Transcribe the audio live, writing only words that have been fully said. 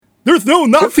There's no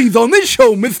Nazis on this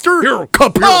show, mister. You're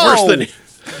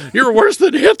worse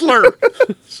than Hitler.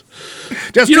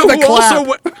 Just do the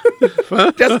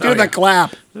clap. Just do the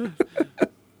clap.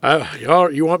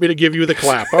 You want me to give you the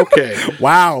clap? Okay.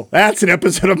 Wow, that's an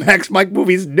episode of Max Mike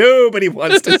Movies nobody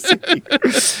wants to see.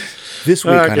 This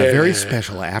week on a very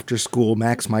special after-school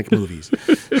Max Mike Movies.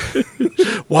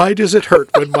 Why does it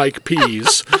hurt when Mike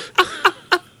pees?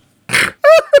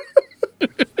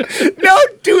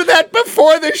 Don't do that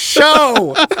before the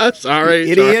show.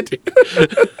 Sorry, idiot.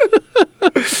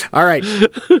 Sorry. All right.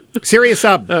 Serious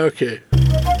up. Okay.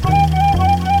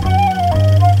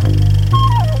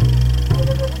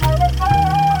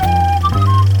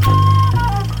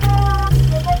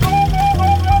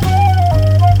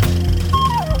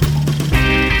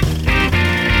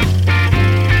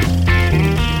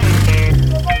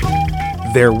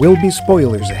 There will be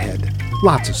spoilers ahead.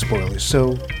 Lots of spoilers,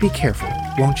 so be careful,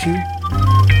 won't you?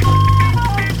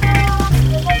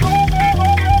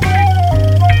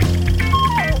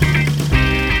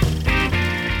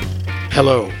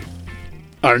 Hello.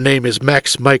 Our name is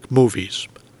Max Mike Movies.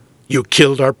 You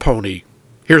killed our pony.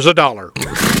 Here's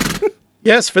 $1.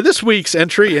 Yes, for this week's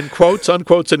entry in quotes,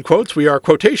 unquotes, and quotes, we are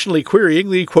quotationally querying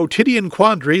the quotidian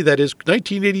quandary that is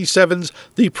 1987's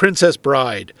The Princess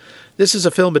Bride. This is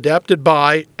a film adapted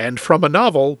by, and from a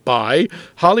novel by,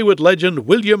 Hollywood legend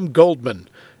William Goldman,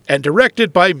 and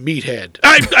directed by Meathead.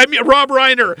 I mean, Rob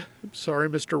Reiner. I'm sorry,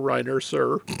 Mr. Reiner,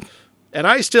 sir. And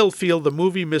I still feel the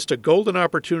movie missed a golden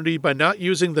opportunity by not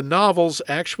using the novel's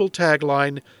actual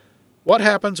tagline, "What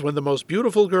happens when the most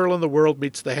beautiful girl in the world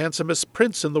meets the handsomest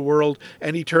prince in the world,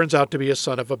 and he turns out to be a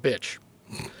son of a bitch?"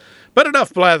 But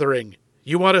enough blathering.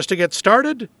 You want us to get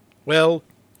started? Well,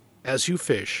 as you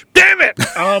fish. Damn it!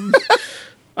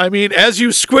 I mean, as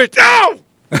you squish. Oh!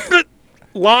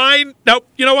 Line. Nope.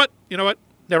 You know what?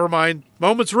 Never mind.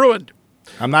 Moment's ruined.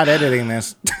 I'm not editing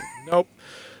this. Nope.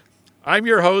 I'm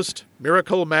your host,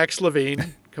 Miracle Max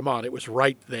Levine. Come on, it was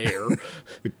right there.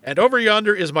 And over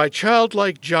yonder is my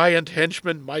childlike giant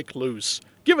henchman, Mike Luce.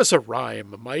 Give us a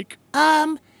rhyme, Mike.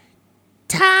 Time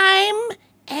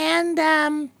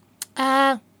and,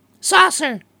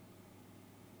 saucer.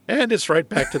 And it's right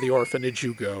back to the orphanage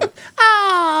you go.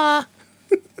 Ah,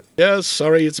 Yes,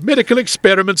 sorry, it's medical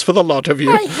experiments for the lot of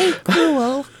you. I hate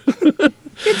cruel.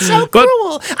 It's so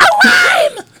cruel. A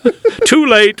rhyme! Too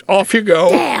late, off you go.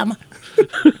 Damn.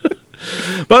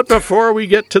 But before we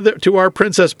get to our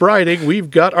Princess Briding,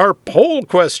 we've got our poll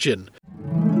question.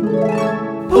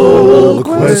 Poll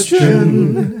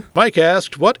question. Mike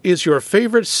asked, what is your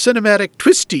favorite cinematic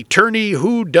twisty-turny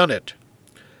whodunit?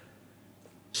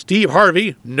 Steve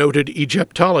Harvey, noted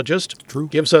Egyptologist,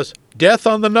 gives us Death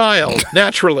on the Nile,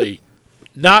 naturally.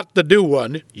 Not the new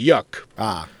one, yuck.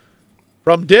 Ah.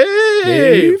 From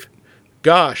Dave.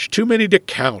 Gosh, too many to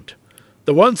count.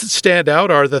 The ones that stand out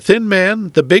are The Thin Man,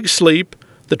 The Big Sleep,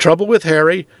 The Trouble with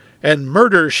Harry, and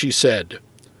Murder, She Said.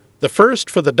 The first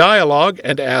for the dialogue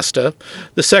and Asta,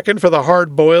 the second for the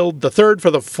hard-boiled, the third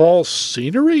for the false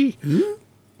scenery?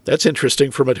 That's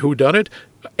interesting from a whodunit.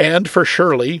 And for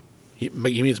Shirley, he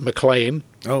means McLean,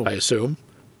 I assume.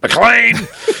 McLean!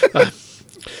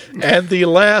 And the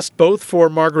last, both for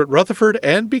Margaret Rutherford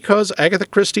and because Agatha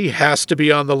Christie has to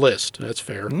be on the list. That's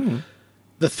fair.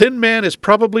 The Thin Man is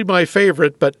probably my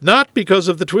favorite, but not because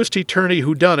of the twisty-turny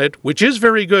whodunit, which is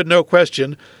very good, no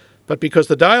question, but because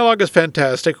the dialogue is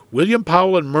fantastic, William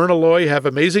Powell and Myrna Loy have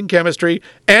amazing chemistry,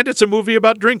 and it's a movie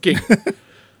about drinking.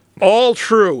 All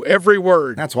true, every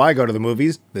word. That's why I go to the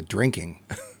movies, the drinking.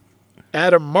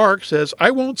 Adam Mark says,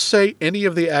 I won't say any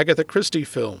of the Agatha Christie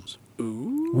films.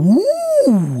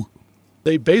 Ooh.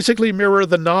 They basically mirror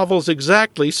the novels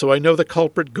exactly, so I know the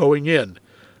culprit going in.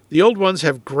 The old ones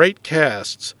have great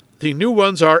casts. The new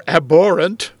ones are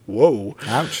abhorrent. Whoa.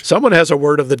 Ouch. Someone has a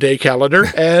word of the day calendar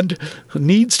and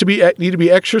need to be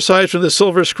exercised from the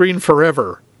silver screen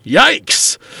forever.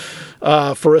 Yikes!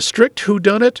 For a strict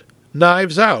whodunit,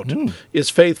 Knives Out is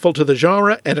faithful to the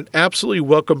genre and an absolutely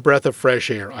welcome breath of fresh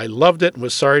air. I loved it and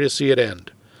was sorry to see it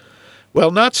end.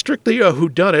 Well, not strictly a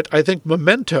whodunit, I think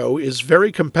Memento is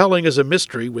very compelling as a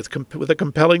mystery with a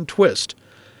compelling twist.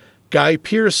 Guy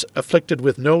Pearce, afflicted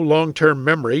with no long-term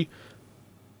memory,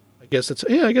 I guess that's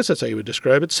how you would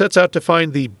describe it, sets out to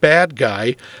find the bad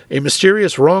guy, a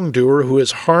mysterious wrongdoer who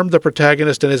has harmed the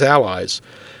protagonist and his allies.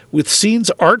 With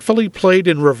scenes artfully played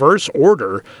in reverse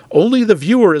order, only the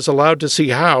viewer is allowed to see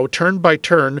how, turn by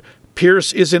turn,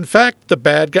 Pierce is in fact the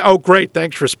bad guy. Oh, great,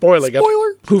 thanks for spoiling it.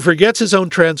 Who forgets his own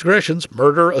transgressions,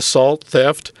 murder, assault,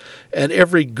 theft, and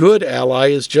every good ally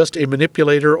is just a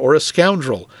manipulator or a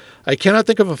scoundrel. I cannot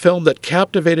think of a film that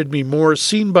captivated me more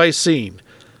scene by scene.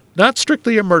 Not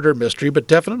strictly a murder mystery, but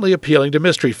definitely appealing to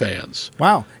mystery fans.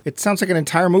 Wow. It sounds like an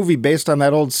entire movie based on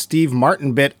that old Steve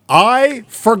Martin bit, I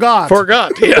Forgot.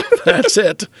 Yeah, that's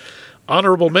it.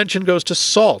 Honorable mention goes to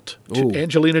Salt, to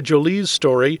Angelina Jolie's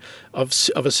story of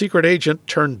a secret agent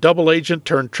turned double agent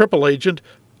turned triple agent,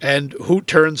 and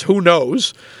who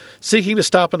knows, seeking to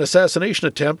stop an assassination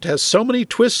attempt, has so many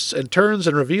twists and turns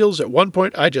and reveals. At one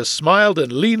point, I just smiled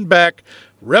and leaned back,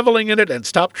 reveling in it, and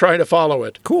stopped trying to follow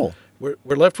it. Cool.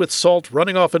 We're left with Salt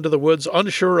running off into the woods,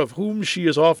 unsure of whom she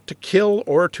is off to kill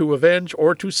or to avenge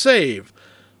or to save.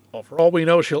 Well, for all we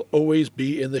know, she'll always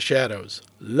be in the shadows.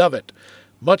 Love it.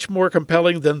 Much more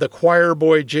compelling than the choir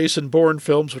boy Jason Bourne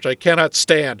films, which I cannot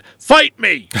stand. Fight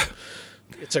me!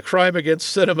 It's a crime against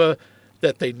cinema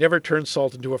that they never turn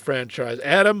Salt into a franchise.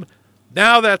 Adam,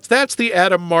 now that's the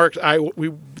Adam Mark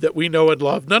that we know and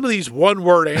love. None of these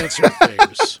one-word answer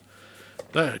things.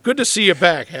 Good to see you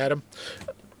back, Adam.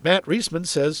 Matt Reisman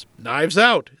says, Knives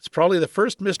Out. It's probably the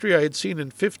first mystery I had seen in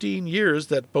 15 years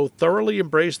that both thoroughly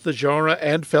embraced the genre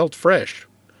and felt fresh.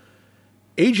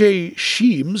 A.J.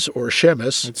 Sheems, or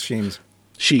Shemus. It's Sheems.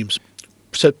 Sheems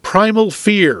said Primal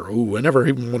Fear. Ooh, I never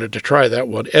even wanted to try that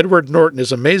one. Edward Norton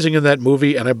is amazing in that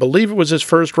movie, and I believe it was his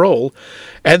first role.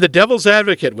 And The Devil's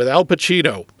Advocate with Al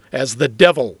Pacino as the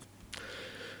devil.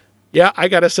 Yeah, I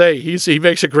gotta say, he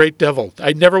makes a great devil.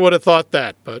 I never would have thought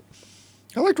that, but...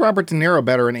 I liked Robert De Niro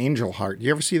better in Angel Heart.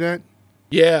 You ever see that?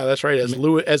 Yeah, that's right, as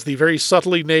the very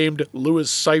subtly named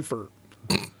Louis Cypher.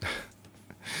 Of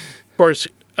course,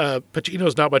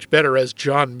 Pacino's not much better as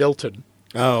John Milton.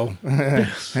 Oh,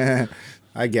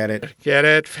 I get it. Get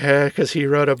it? Because he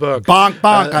wrote a book. Bonk,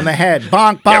 bonk on the head.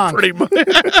 Bonk, bonk. Yeah, pretty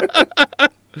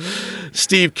much.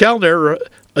 Steve Kellner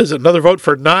is another vote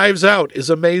for Knives Out, is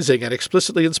amazing and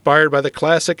explicitly inspired by the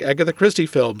classic Agatha Christie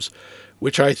films,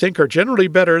 which I think are generally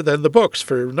better than the books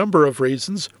for a number of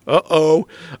reasons.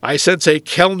 I sense a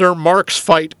Kellner-Marx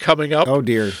fight coming up. Oh,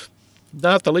 dear.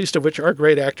 Not the least of which are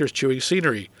great actors chewing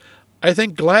scenery. I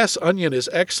think Glass Onion is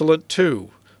excellent,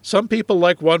 too. Some people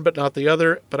like one but not the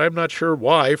other, but I'm not sure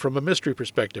why from a mystery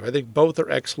perspective. I think both are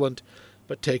excellent,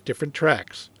 but take different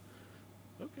tracks.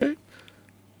 Okay.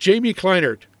 Jamie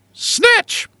Kleinert,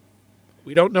 Snatch!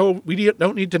 We don't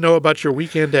need to know about your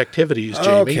weekend activities,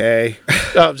 Jamie. Okay.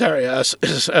 Sorry.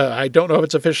 I don't know if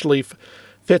it's officially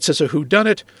fits as a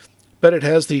whodunit, but it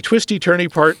has the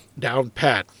twisty-turny part down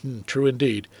pat. True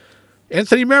indeed.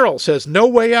 Anthony Merrill says, No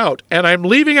Way Out, and I'm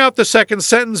leaving out the second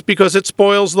sentence because it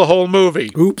spoils the whole movie.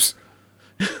 Oops.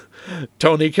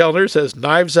 Tony Kellner says,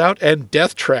 Knives Out and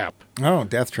Death Trap. Oh,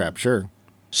 Death Trap, sure.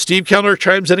 Steve Kellner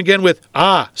chimes in again with,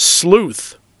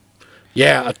 Sleuth.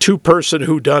 Yeah, a two-person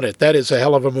whodunit. That is a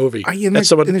hell of a movie. And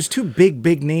there's two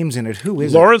big names in it. Who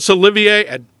is Laurence Olivier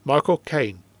and Michael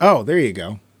Caine. Oh, there you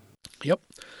go. Yep.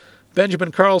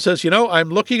 Benjamin Carl says, I'm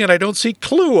looking and I don't see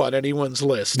Clue on anyone's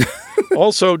list.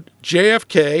 Also,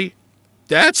 JFK,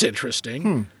 that's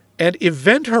interesting. And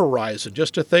Event Horizon,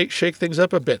 just to shake things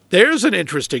up a bit. There's an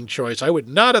interesting choice. I would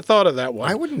not have thought of that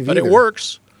one. I wouldn't but either. It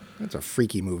works. That's a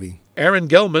freaky movie. Aaron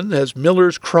Gelman has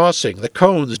Miller's Crossing. The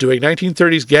Coens doing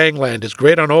 1930s Gangland is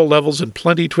great on all levels and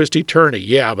plenty twisty-turny.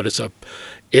 Yeah, but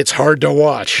it's hard to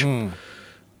watch.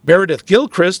 Meredith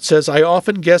Gilchrist says, I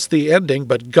often guess the ending,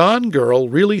 but Gone Girl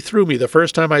really threw me the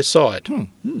first time I saw it.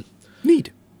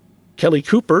 Neat. Kelly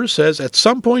Cooper says, at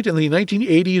some point in the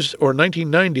 1980s or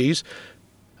 1990s,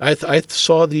 I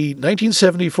saw the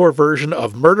 1974 version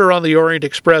of Murder on the Orient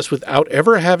Express without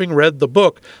ever having read the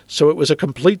book, so it was a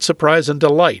complete surprise and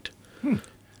delight.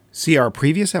 See our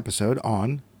previous episode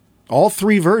on all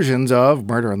three versions of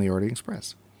Murder on the Orient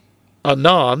Express.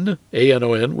 Anon,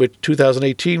 A-N-O-N, which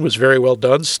 2018 was very well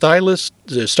done. Stylish,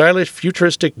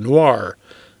 futuristic noir.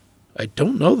 I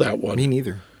don't know that one. Me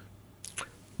neither.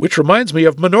 Which reminds me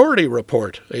of Minority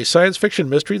Report, a science fiction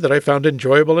mystery that I found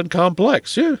enjoyable and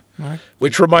complex. Yeah. Right.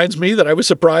 Which reminds me that I was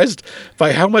surprised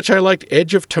by how much I liked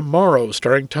Edge of Tomorrow,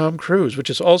 starring Tom Cruise,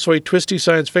 which is also a twisty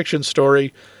science fiction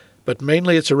story, but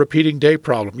mainly it's a repeating day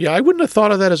problem. Yeah, I wouldn't have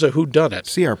thought of that as a whodunit.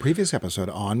 See our previous episode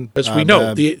on as we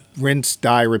know, the rinse,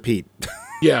 die, repeat.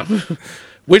 Yeah.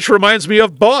 Which reminds me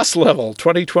of Boss Level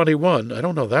 2021. I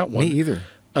don't know that one. Me either.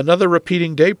 Another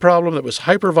repeating day problem that was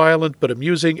hyper-violent but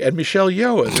amusing, and Michelle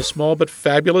Yeoh as a small but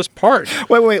fabulous part.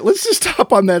 Wait, let's just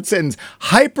stop on that sentence.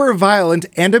 Hyper-violent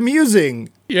and amusing.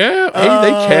 Yeah,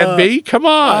 they can be. Come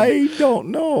on. I don't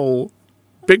know.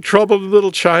 Big Trouble in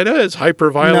Little China is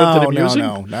hyper-violent and amusing?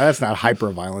 No, that's not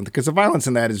hyper-violent, because the violence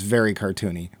in that is very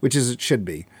cartoony, which is it should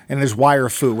be. And there's wire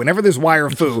fu. Whenever there's wire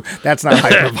fu, that's not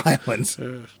hyper-violence.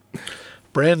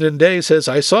 Brandon Day says,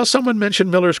 I saw someone mention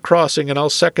Miller's Crossing, and I'll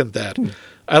second that.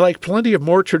 I like plenty of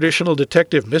more traditional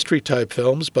detective mystery type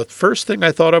films, but first thing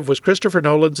I thought of was Christopher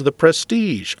Nolan's The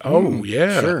Prestige. Oh,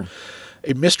 yeah. Sure.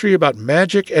 A mystery about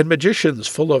magic and magicians,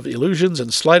 full of illusions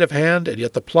and sleight of hand, and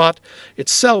yet the plot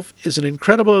itself is an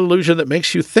incredible illusion that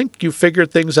makes you think you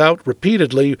figured things out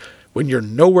repeatedly when you're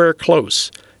nowhere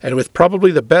close, and with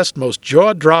probably the best, most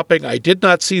jaw-dropping, I did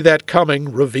not see that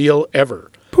coming reveal ever.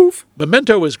 Poof.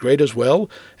 Memento is great as well,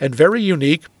 and very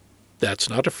unique. That's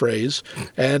not a phrase,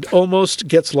 and almost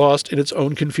gets lost in its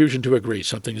own confusion to agree.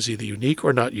 Something is either unique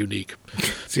or not unique.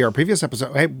 See our previous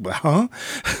episode. Hey, huh?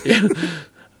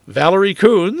 Valerie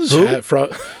Coons, from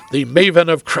the maven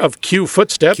of Q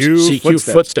Footsteps,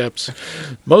 CQ Footsteps.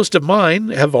 Most of mine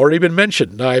have already been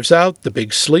mentioned. Knives Out, The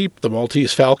Big Sleep, The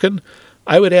Maltese Falcon.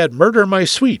 I would add Murder My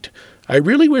Sweet. I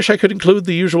really wish I could include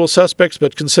The Usual Suspects,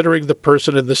 but considering the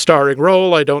person in the starring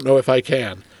role, I don't know if I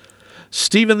can.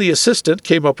 Stephen the Assistant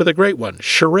came up with a great one,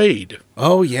 Charade.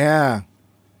 Oh, yeah.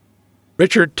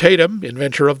 Richard Tatum,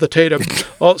 inventor of the Tatum.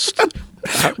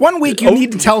 1 week you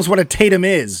need to tell us what a Tatum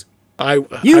is. I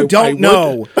don't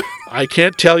know. I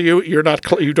can't tell you. You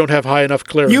don't have high enough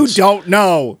clearance. You don't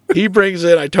know. He brings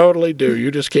in. I totally do. You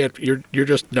just can't. You're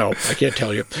just no. I can't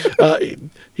tell you.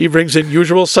 He brings in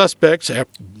Usual Suspects,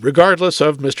 regardless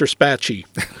of Mr. Spatchy.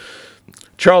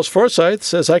 Charles Forsyth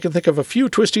says I can think of a few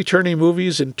twisty-turny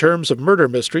movies in terms of murder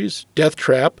mysteries. Death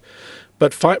Trap.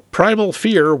 But Primal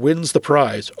Fear wins the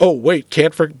prize. Oh, wait,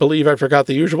 can't believe I forgot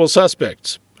The Usual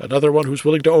Suspects. Another one who's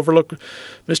willing to overlook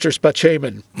Mr.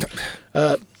 Spachaman.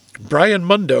 Brian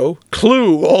Mundo,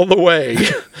 Clue all the way.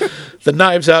 The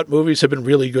Knives Out movies have been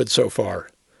really good so far.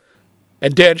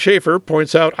 And Dan Schaefer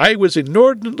points out, I was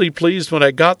inordinately pleased when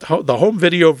I got the home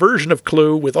video version of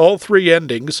Clue with all 3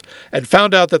 endings and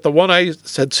found out that the one I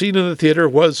had seen in the theater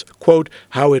was, quote,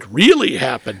 how it really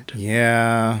happened.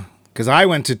 Yeah. Because I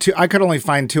went to 2, I could only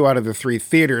find 2 out of the 3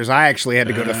 theaters. I actually had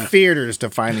to go to theaters to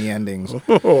find the endings.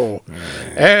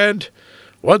 And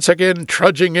once again,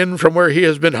 trudging in from where he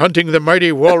has been hunting the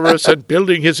mighty walrus and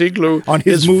building his igloo on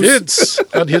his moose. Vince,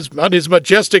 on his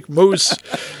majestic moose.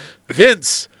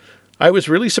 Vince, I was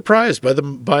really surprised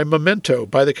by Memento,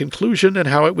 by the conclusion and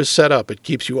how it was set up. It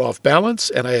keeps you off balance,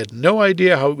 and I had no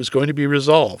idea how it was going to be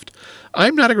resolved.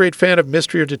 I'm not a great fan of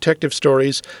mystery or detective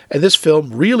stories, and this film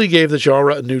really gave the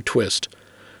genre a new twist.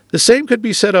 The same could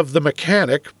be said of The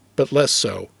Mechanic, but less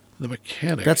so. The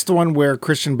Mechanic. That's the one where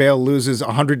Christian Bale loses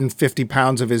 150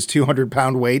 pounds of his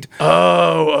 200-pound weight.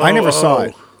 I never saw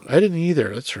it. I didn't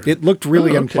either. That's right. It looked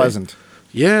really unpleasant.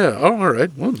 Yeah. Oh, all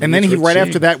right. Well, and then he, right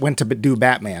after that, went to do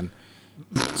Batman.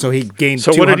 So he gained 200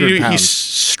 pounds. So what did he do? He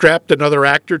strapped another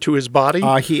actor to his body?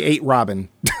 He ate Robin.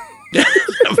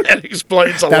 That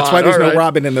explains a lot. That's why there's no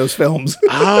Robin in those films.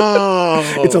 Oh.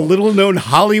 It's a little-known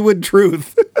Hollywood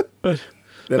truth.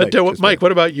 Mike,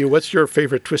 what about you? What's your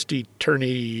favorite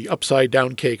twisty-turny,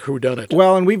 upside-down cake whodunit?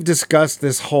 Well, and we've discussed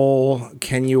this whole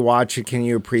can you watch it, can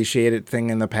you appreciate it thing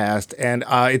in the past. And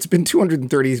it's been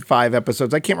 235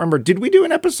 episodes. I can't remember. Did we do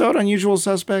an episode on Usual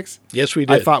Suspects? Yes, we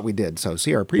did. I thought we did. So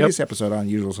see our previous episode on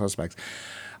Usual Suspects.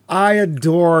 I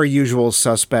adore Usual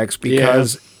Suspects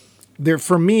because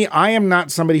for me, I am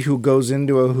not somebody who goes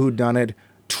into a whodunit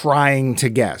trying to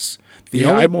guess.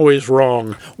 I'm always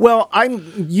wrong. Well,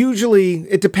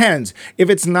 it depends. If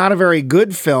it's not a very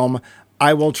good film,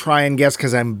 I will try and guess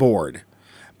because I'm bored.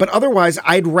 But otherwise,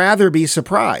 I'd rather be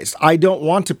surprised. I don't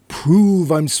want to prove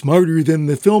I'm smarter than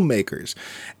the filmmakers.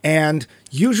 And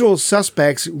Usual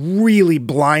Suspects really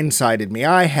blindsided me.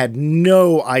 I had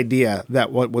no idea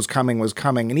that what was coming was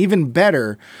coming. And even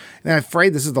better, and I'm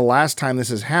afraid this is the last time this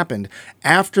has happened,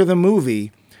 after the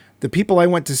movie, the people I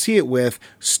went to see it with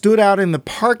stood out in the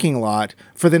parking lot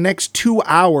for the next 2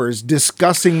 hours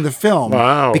discussing the film.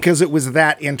 Wow. Because it was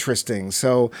that interesting.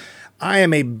 So I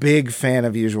am a big fan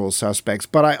of Usual Suspects,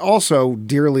 but I also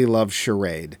dearly love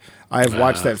Charade. I have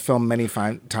watched that film many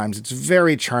times. It's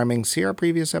very charming. See our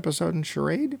previous episode in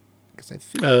Charade? Because I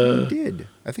think we did.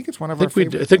 I think it's one of our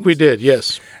favorite I think we did,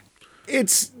 yes.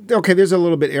 It's, okay, there's a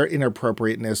little bit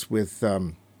inappropriateness with...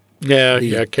 Cary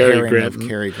Grant.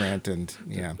 Cary Grant and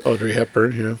Audrey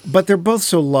Hepburn, But they're both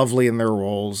so lovely in their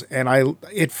roles, and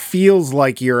it feels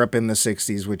like Europe in the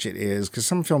 60s, which it is, because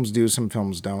some films do, some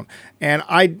films don't. And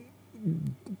I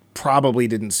probably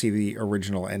didn't see the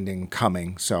original ending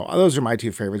coming, so those are my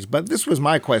 2 favorites. But this was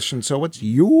my question, so what's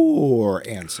your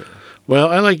answer? Well,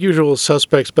 I like Usual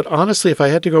Suspects, but honestly, if I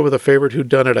had to go with a favorite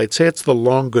whodunit, I'd say it's The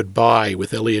Long Goodbye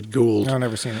with Elliot Gould. I've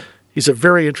never seen it. He's a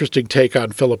very interesting take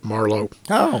on Philip Marlowe.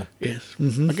 Oh. Yes.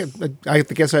 Mm-hmm. I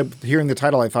guess hearing the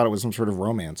title, I thought it was some sort of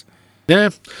romance.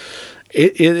 Yeah.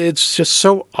 It's just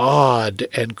so odd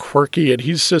and quirky, and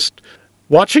he's just...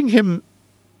 Watching him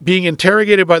being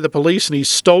interrogated by the police, and he's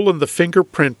stolen the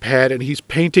fingerprint pad, and he's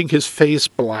painting his face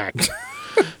black.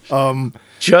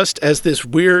 Just as this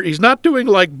weird, he's not doing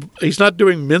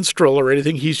minstrel or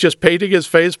anything. He's just painting his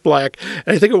face black.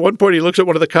 And I think at one point he looks at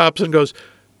one of the cops and goes,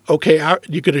 "Okay, now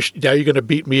you're gonna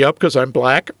beat me up because I'm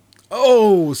black."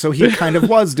 Oh, so he kind of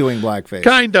was doing blackface.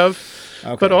 Kind of.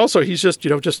 Okay. But also he's just,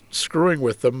 just screwing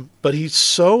with them. But he's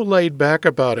so laid back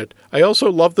about it. I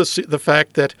also love the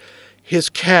fact that his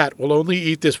cat will only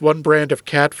eat this one brand of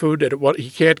cat food, and he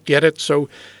can't get it, so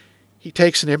he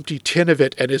takes an empty tin of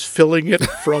it and is filling it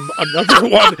from another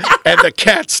one, and the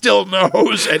cat still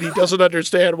knows, and he doesn't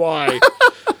understand why.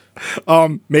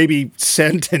 Maybe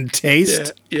scent and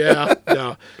taste. Yeah.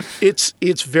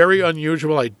 It's very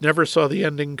unusual. I never saw the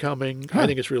ending coming. I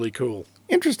think it's really cool.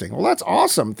 Interesting. Well, that's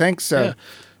awesome. Thanks. And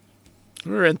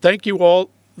thank you all.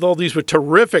 All these were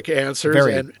terrific answers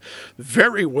and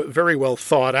very, very well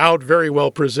thought out, very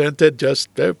well presented. Just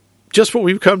what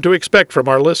we've come to expect from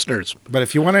our listeners. But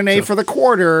if you want an A for the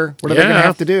quarter, what are they going to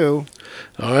have to do?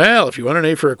 Well, if you want an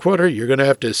A for a quarter, you're going to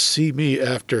have to see me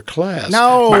after class.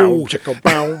 No.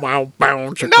 No.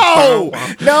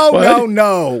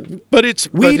 But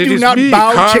we do not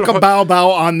bow chicka bow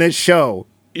bow on this show.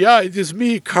 Yeah, it is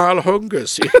me, Karl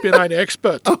Hungus. Ich bin ein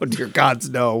Expert. Oh, dear gods,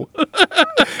 no.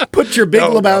 Put your Big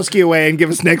Lebowski away and give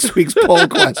us next week's poll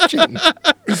question.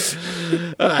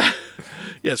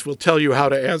 Yes, we'll tell you how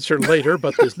to answer later,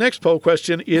 but this next poll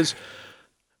question is,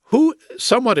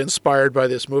 somewhat inspired by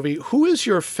this movie, who is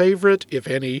your favorite, if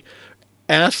any,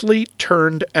 athlete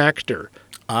turned actor?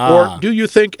 Or do you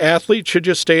think athletes should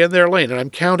just stay in their lane? And I'm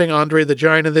counting Andre the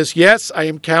Giant in this. Yes, I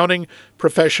am counting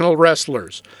professional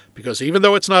wrestlers, because even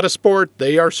though it's not a sport,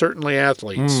 they are certainly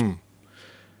athletes.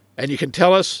 And you can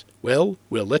tell us, well,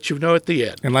 we'll let you know at the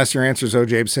end. Unless your answer is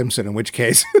O.J. Simpson, in which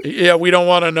case. Yeah, we don't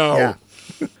want to know.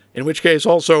 Yeah. In which case,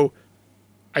 also,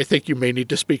 I think you may need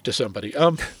to speak to somebody.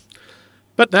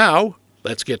 But now,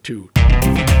 let's get to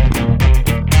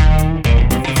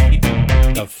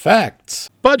The facts.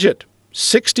 budget.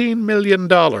 $16 million.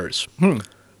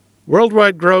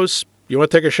 Worldwide gross, you want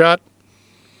to take a shot?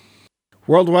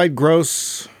 Worldwide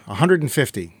gross,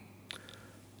 150.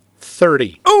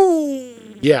 30. Oh!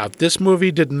 Yeah, this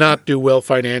movie did not do well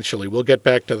financially. We'll get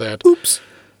back to that. Oops.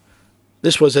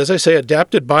 This was, as I say,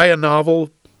 adapted by a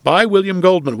novel by William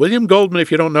Goldman. William Goldman, if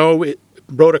you don't know,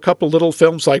 wrote a couple little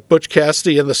films like Butch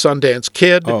Cassidy and the Sundance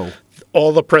Kid,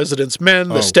 All the President's Men,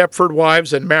 The Stepford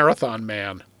Wives, and Marathon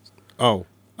Man.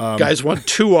 Guy's won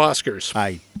 2 Oscars.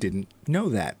 I didn't know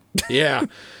that. Yeah.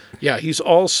 Yeah, he's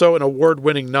also an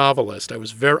award-winning novelist. I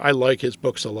like his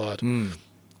books a lot.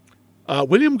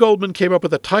 William Goldman came up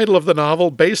with the title of the novel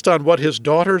based on what his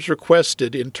daughters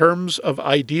requested in terms of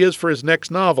ideas for his next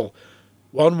novel.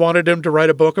 One wanted him to write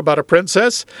a book about a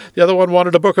princess. The other one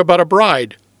wanted a book about a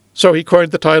bride. So he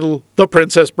coined the title The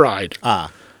Princess Bride.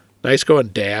 Nice going,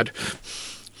 Dad.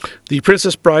 The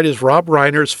Princess Bride is Rob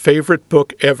Reiner's favorite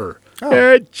book ever.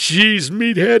 Jeez,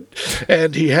 meathead.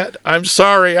 And I'm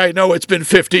sorry, I know it's been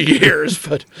 50 years,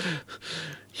 but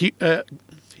he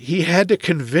had to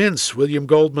convince William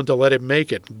Goldman to let him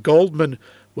make it. Goldman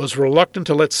was reluctant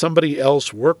to let somebody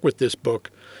else work with this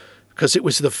book because it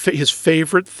was his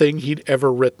favorite thing he'd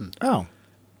ever written.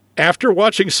 After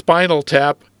watching Spinal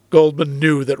Tap, Goldman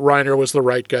knew that Reiner was the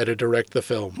right guy to direct the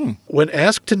film. When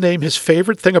asked to name his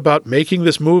favorite thing about making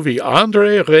this movie,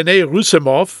 Andrei René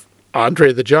Roussimoff,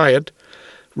 Andre the Giant,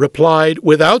 replied,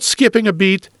 without skipping a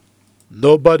beat,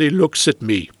 "Nobody looks at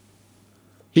me."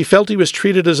 He felt he was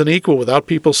treated as an equal without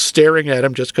people staring at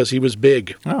him just because he was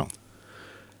big.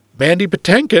 Mandy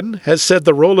Patinkin has said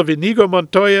the role of Inigo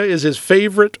Montoya is his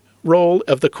favorite role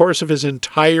of the course of his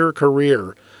entire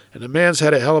career. And the man's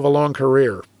had a hell of a long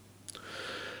career.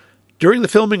 During the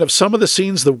filming of some of the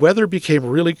scenes, the weather became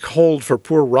really cold for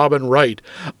poor Robin Wright.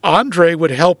 Andre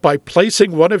would help by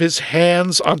placing one of his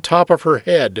hands on top of her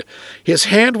head. His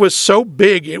hand was so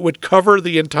big it would cover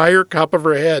the entire top of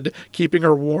her head, keeping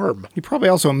her warm. He probably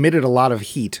also emitted a lot of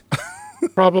heat.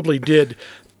 Probably did.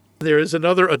 There is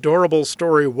another adorable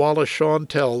story Wallace Shawn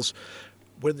tells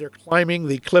when they're climbing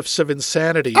the cliffs of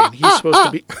insanity and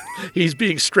he's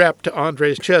being strapped to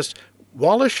Andre's chest.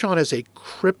 Wallace Shawn has a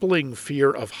crippling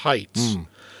fear of heights.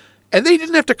 And they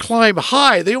didn't have to climb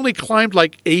high. They only climbed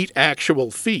like 8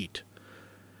 actual feet.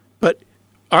 But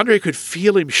Andre could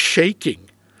feel him shaking.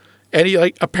 And he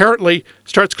apparently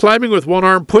starts climbing with one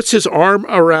arm, puts his arm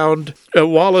around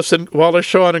Wallace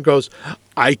Shawn and goes,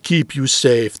 "I keep you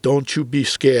safe. Don't you be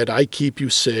scared. I keep you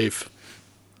safe."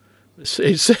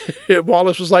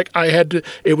 Wallace was like,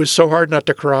 it was so hard not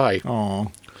to cry.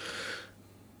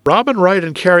 Robin Wright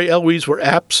and Cary Elwes were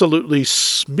absolutely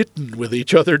smitten with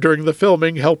each other during the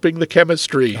filming, helping the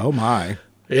chemistry. Oh, my.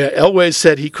 Yeah, Elwes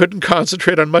said he couldn't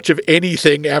concentrate on much of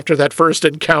anything after that first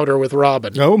encounter with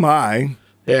Robin. Oh, my.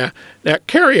 Yeah. Now,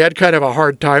 Cary had kind of a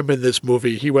hard time in this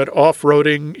movie. He went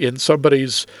off-roading in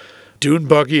somebody's dune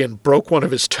buggy and broke one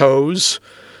of his toes.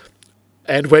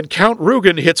 And when Count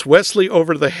Rugen hits Wesley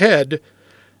over the head,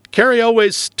 Cary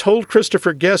Elwes told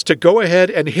Christopher Guest to go ahead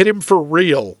and hit him for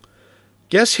real.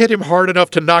 Guest hit him hard enough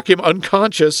to knock him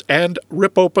unconscious and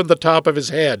rip open the top of his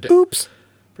head. Oops.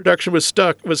 Production was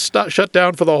shut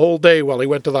down for the whole day while he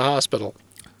went to the hospital.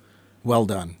 Well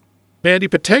done. Mandy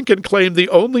Patinkin claimed the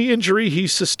only injury he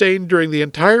sustained during the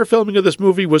entire filming of this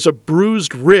movie was a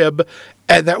bruised rib,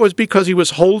 and that was because he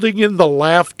was holding in the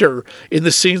laughter in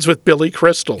the scenes with Billy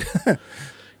Crystal.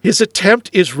 His attempt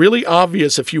is really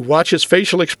obvious if you watch his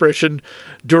facial expression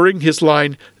during his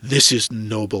line, "This is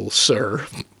noble, sir."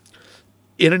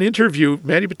 In an interview,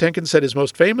 Mandy Patinkin said his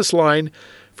most famous line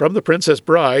from The Princess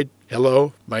Bride,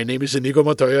 "Hello, my name is Inigo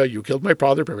Montoya, you killed my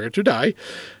father, prepare to die,"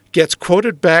 gets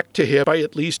quoted back to him by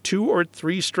at least 2 or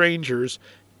 3 strangers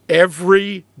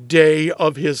every day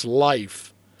of his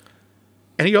life.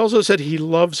 And he also said he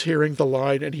loves hearing the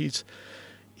line, and he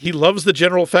loves the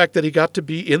general fact that he got to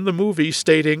be in the movie,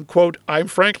 stating, quote, "I'm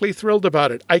frankly thrilled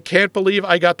about it. I can't believe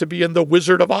I got to be in The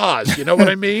Wizard of Oz." You know what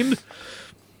I mean?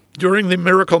 During the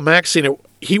Miracle Max scene,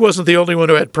 he wasn't the only one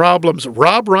who had problems.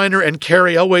 Rob Reiner and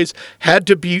Cary Elwes had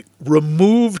to be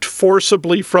removed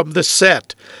forcibly from the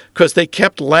set because they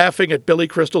kept laughing at Billy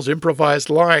Crystal's improvised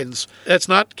lines. That's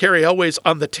not Cary Elwes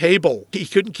on the table. He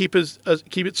couldn't keep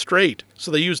it straight,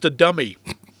 so they used a dummy.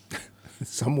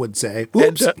 Some would say.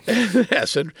 Oops.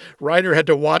 Yes, and Reiner had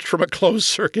to watch from a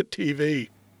closed-circuit TV.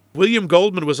 William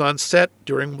Goldman was on set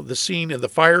during the scene in the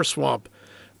fire swamp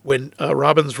when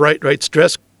Robin Wright's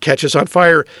dress catches on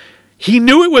fire. He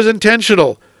knew it was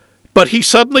intentional, but he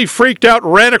suddenly freaked out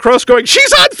and ran across going,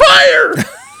 "She's on fire!"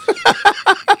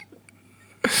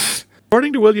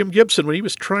 According to William Gibson, when he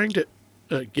was trying to...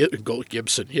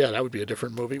 Gibson, yeah, that would be a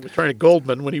different movie.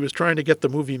 Goldman, when he was trying to get the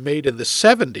movie made in the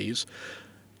 70s,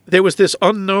 there was this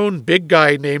unknown big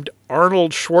guy named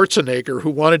Arnold Schwarzenegger who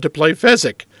wanted to play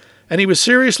Fezzik, and he was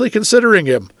seriously considering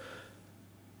him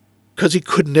because he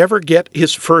could never get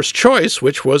his first choice,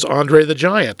 which was Andre the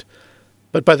Giant.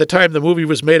 But by the time the movie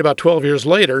was made about 12 years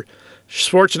later,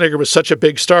 Schwarzenegger was such a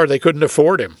big star they couldn't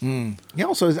afford him. He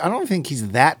also I don't think he's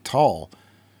that tall.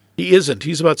 He isn't.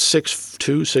 He's about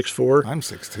 6'2", 6'4". I'm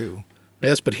 6'2".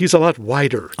 Yes, but he's a lot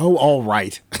wider. Oh, all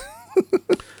right.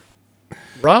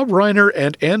 Rob Reiner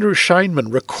and Andrew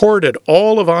Scheinman recorded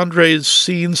all of Andre's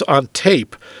scenes on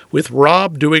tape, with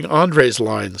Rob doing Andre's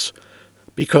lines,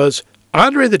 because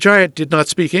Andre the Giant did not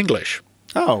speak English.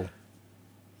 Oh.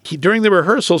 During the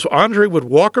rehearsals, Andre would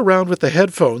walk around with the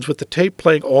headphones with the tape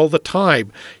playing all the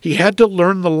time. He had to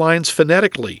learn the lines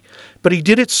phonetically, but he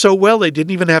did it so well they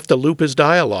didn't even have to loop his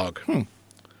dialogue.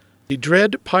 The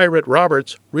Dread Pirate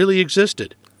Roberts really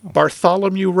existed.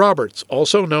 Bartholomew Roberts,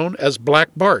 also known as Black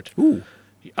Bart. Ooh.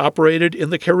 He operated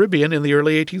in the Caribbean in the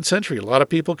early 18th century. A lot of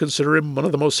people consider him one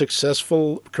of the most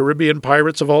successful Caribbean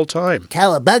pirates of all time.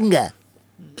 Cowabunga.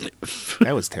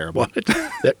 That was terrible. What?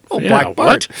 Black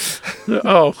Bart.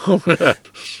 The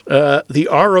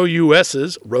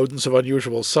ROUSs, rodents of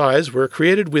unusual size, were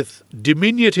created with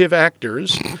diminutive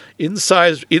actors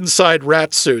inside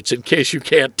rat suits, in case you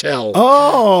can't tell.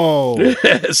 Oh.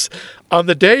 Yes. On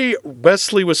the day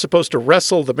Wesley was supposed to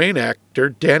wrestle the main actor,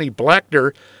 Danny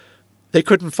Blackner, they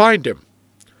couldn't find him.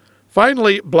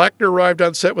 Finally, Blackner arrived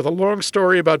on set with a long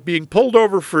story about being pulled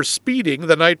over for speeding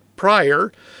the night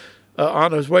prior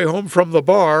on his way home from the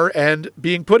bar and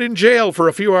being put in jail for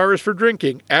a few hours for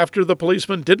drinking after the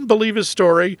policeman didn't believe his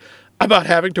story about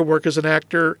having to work as an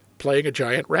actor playing a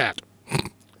giant rat.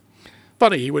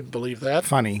 Funny he wouldn't believe that.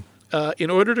 Funny. In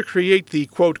order to create the,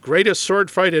 quote, greatest sword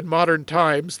fight in modern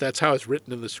times, that's how it's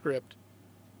written in the script,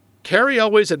 Cary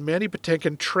Elwes and Mandy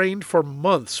Patinkin trained for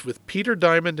months with Peter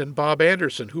Diamond and Bob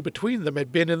Anderson, who between them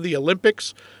had been in the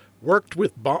Olympics, worked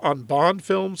on Bond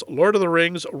films, Lord of the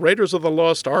Rings, Raiders of the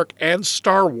Lost Ark, and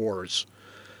Star Wars.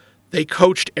 They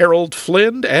coached Errol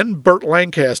Flynn and Burt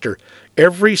Lancaster.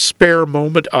 Every spare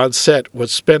moment on set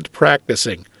was spent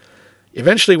practicing.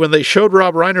 Eventually, when they showed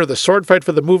Rob Reiner the sword fight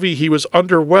for the movie, he was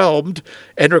underwhelmed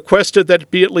and requested that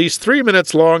it be at least 3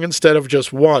 minutes long instead of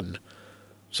just 1.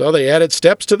 So they added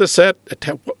steps to the set,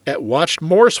 watched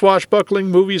more swashbuckling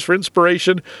movies for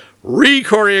inspiration,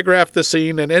 re-choreographed the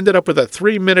scene, and ended up with a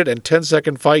 3-minute and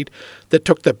 10-second fight that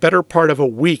took the better part of a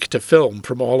week to film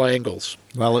from all angles.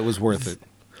 Well, it was worth it.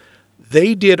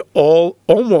 They did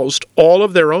almost all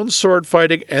of their own sword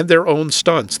fighting and their own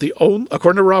stunts.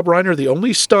 According to Rob Reiner, the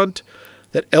only stunt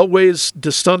that Elway's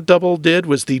stunt double did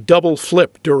was the double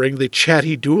flip during the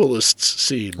chatty duelists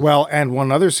scene. Well, and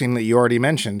one other scene that you already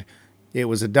mentioned, it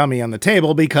was a dummy on the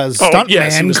table because he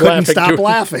Stuntman was couldn't laughing stop too.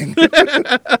 laughing.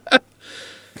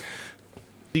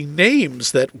 The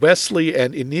names that Wesley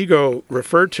and Inigo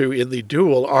refer to in the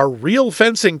duel are real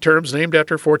fencing terms named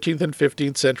after 14th and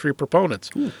 15th century proponents.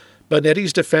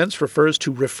 Bonetti's defense refers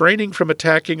to refraining from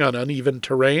attacking on uneven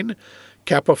terrain.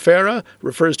 Capoferra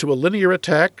refers to a linear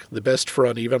attack, the best for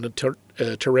uneven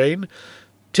terrain.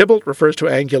 Tybalt refers to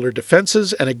angular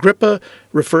defenses, and Agrippa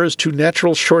refers to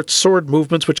natural short sword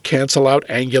movements which cancel out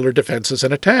angular defenses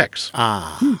and attacks.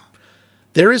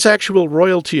 There is actual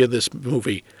royalty in this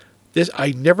movie.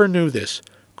 I never knew this.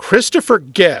 Christopher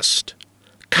Guest,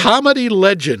 comedy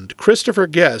legend Christopher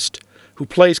Guest, who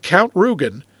plays Count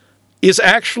Rugen, is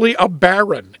actually a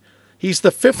baron. He's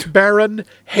the 5th Baron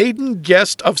Hayden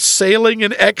Guest of Sailing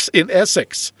in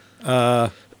Essex.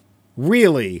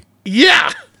 Really?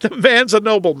 Yeah, the man's a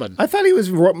nobleman. I thought he was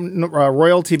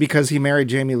royalty because he married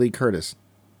Jamie Lee Curtis.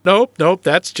 Nope,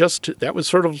 that was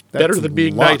sort of better than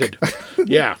being luck. knighted.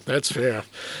 Yeah, that's fair.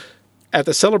 At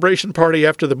the celebration party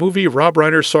after the movie, Rob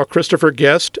Reiner saw Christopher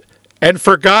Guest and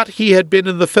forgot he had been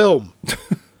in the film.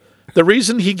 The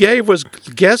reason he gave was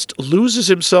Guest loses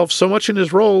himself so much in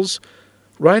his roles,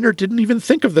 Reiner didn't even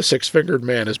think of the Six-Fingered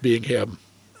Man as being him.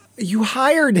 You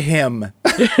hired him.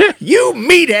 You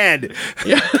meathead.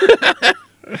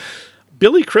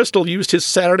 Billy Crystal used his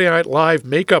Saturday Night Live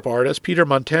makeup artist, Peter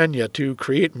Montagna, to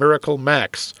create Miracle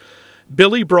Max.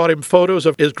 Billy brought him photos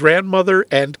of his grandmother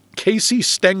and Casey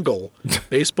Stengel.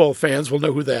 Baseball fans will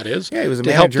know who that is. Yeah, he was a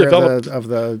manager of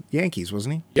the Yankees,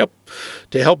 wasn't he? Yep.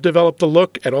 To help develop the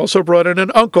look, and also brought in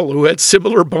an uncle who had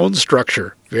similar bone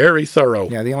structure. Very thorough.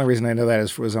 Yeah, the only reason I know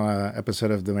that was on an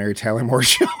episode of the Mary Tyler Moore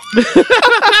Show.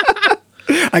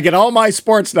 I get all my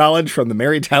sports knowledge from the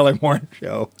Mary Tyler Moore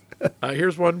Show.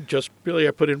 Here's one just really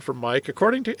I put in for Mike.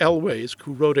 According to Elwes,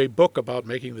 who wrote a book about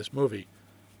making this movie,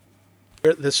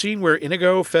 the scene where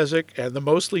Inigo, Fezzik, and the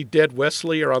mostly dead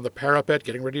Wesley are on the parapet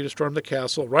getting ready to storm the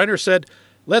castle, Reiner said,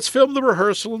 "Let's film the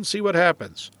rehearsal and see what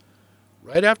happens."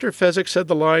 Right after Fezzik said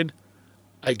the line,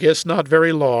 "I guess not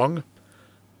very long,"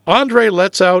 Andre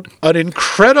lets out an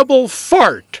incredible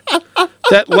fart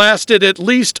that lasted at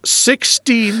least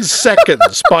 16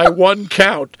 seconds by one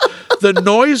count. The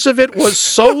noise of it was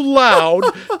so loud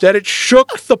that it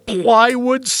shook the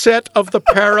plywood set of the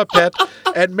parapet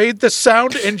and made the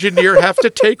sound engineer have to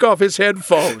take off his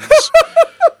headphones.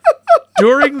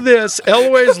 During this,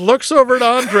 Elwes looks over at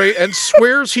Andre and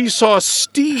swears he saw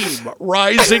steam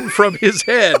rising from his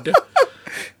head.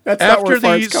 That's not where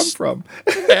farts come from.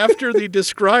 After the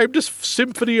described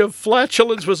symphony of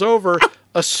flatulence was over,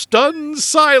 a stunned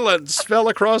silence fell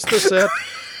across the set.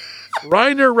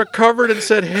 Reiner recovered and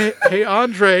said, Hey,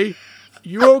 Andre,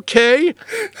 you okay?"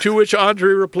 To which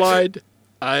Andre replied,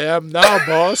 "I am now,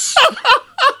 boss."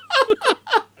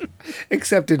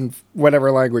 Except in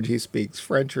whatever language he speaks,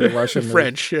 French or Russian.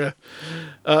 French, yeah.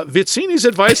 Vizzini's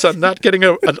advice on not getting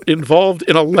involved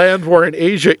in a land war in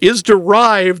Asia is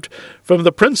derived from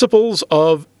the principles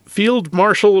of Field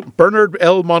Marshal Bernard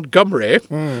L. Montgomery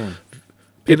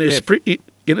in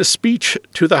a speech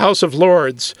to the House of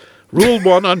Lords. Rule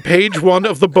 1 on page 1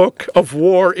 of the Book of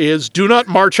War is, do not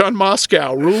march on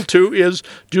Moscow. Rule 2 is,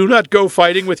 do not go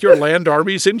fighting with your land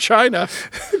armies in China.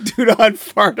 Do not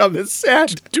fart on the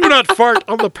set. Do not fart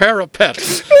on the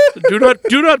parapet.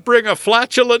 Do not bring a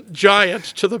flatulent giant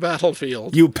to the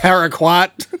battlefield. You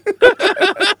paraquat.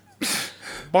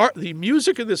 The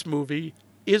music in this movie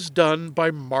is done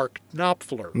by Mark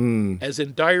Knopfler, as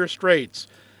in Dire Straits.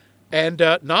 And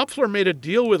Knopfler made a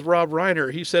deal with Rob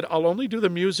Reiner. He said, "I'll only do the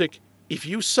music if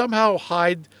you somehow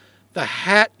hide the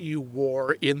hat you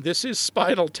wore in This Is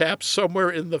Spinal Tap somewhere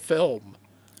in the film."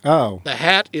 Oh. The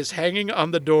hat is hanging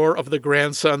on the door of the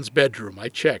grandson's bedroom. I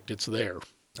checked. It's there.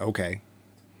 Okay.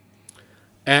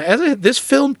 This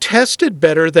film tested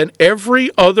better than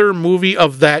every other movie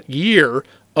of that year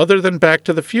other than Back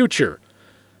to the Future.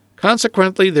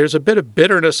 Consequently, there's a bit of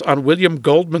bitterness on William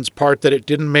Goldman's part that it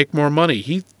didn't make more money.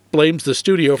 He blames the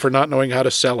studio for not knowing how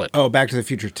to sell it. Oh, Back to the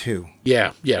Future 2.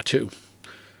 Yeah, 2.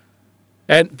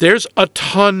 And there's a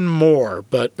ton more,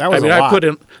 but that was a lot.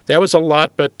 That was a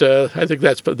lot, but I think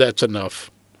that's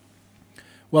enough.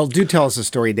 Well, do tell us a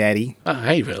story, Daddy.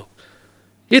 I will.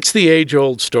 It's the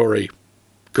age-old story.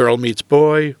 Girl meets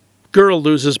boy, girl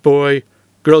loses boy,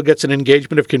 girl gets an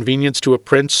engagement of convenience to a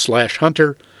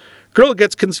prince/hunter, Girl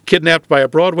gets kidnapped by a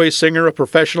Broadway singer, a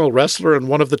professional wrestler, and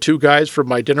one of the two guys from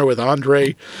My Dinner with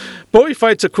Andre. Boy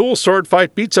fights a cool sword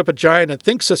fight, beats up a giant, and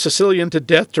thinks a Sicilian to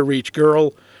death to reach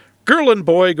girl. Girl and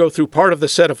boy go through part of the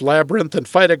set of Labyrinth and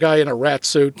fight a guy in a rat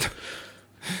suit.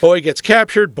 Boy gets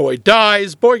captured, boy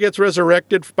dies, boy gets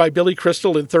resurrected by Billy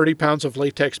Crystal in 30 pounds of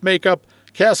latex makeup.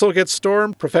 Castle gets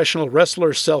stormed, professional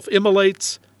wrestler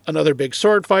self-immolates. Another big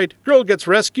sword fight, girl gets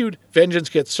rescued, vengeance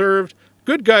gets served.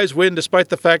 Good guys win despite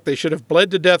the fact they should have bled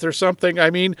to death or something.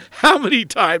 I mean, how many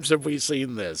times have we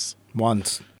seen this?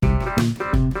 Once.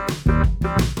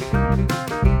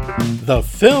 The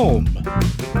film.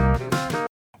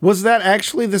 Was that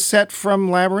actually the set from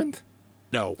Labyrinth?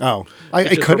 No. Oh, It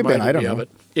it just could have been. reminded I don't me know. of it.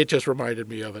 It just reminded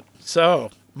me of it.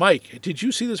 So, Mike, did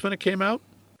you see this when it came out?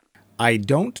 I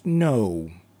don't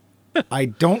know. I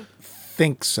don't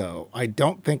think so. I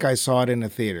don't think I saw it in a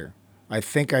theater. I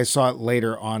think I saw it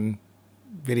later on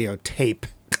videotape.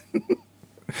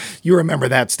 You remember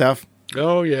that stuff?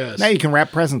 Oh, yes. Now you can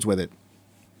wrap presents with it.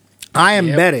 I am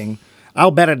Yep. betting,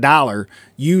 I'll bet $1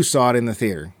 you saw it in the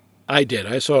theater. I did.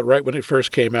 I saw it right when it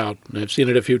first came out, and I've seen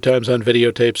it a few times on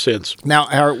videotape since.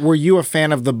 Now, were you a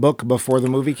fan of the book before the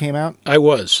movie came out? I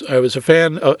was a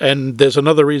fan, and there's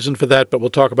another reason for that, but we'll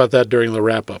talk about that during the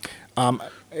wrap-up.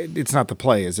 It's not the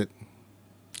play, is it?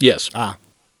 Yes.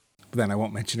 Then I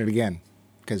won't mention it again,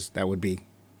 because that would be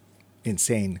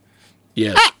insane.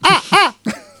 Yes.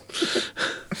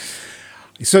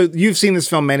 So you've seen this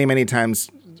film many, many times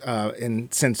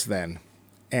since then.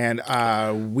 And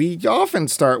we often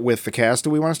start with the cast. Do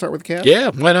we want to start with the cast?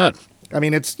 Yeah, why not? I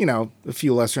mean, it's, a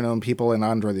few lesser-known people and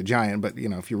Andre the Giant, but,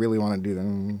 if you really want to do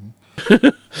them.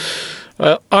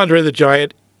 Andre the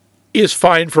Giant is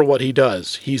fine for what he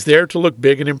does. He's there to look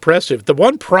big and impressive.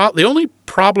 The only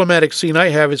problematic scene I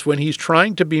have is when he's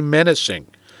trying to be menacing.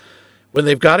 When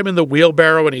they've got him in the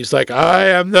wheelbarrow and he's like, I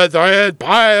am the Giant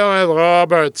Pilot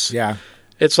Roberts. Yeah.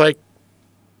 It's like,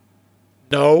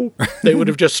 no, they would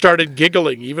have just started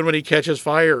giggling even when he catches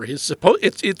fire. It's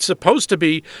supposed to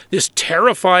be this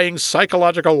terrifying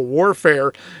psychological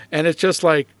warfare, and it's just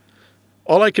like,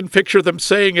 all I can picture them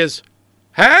saying is,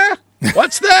 huh?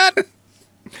 What's that?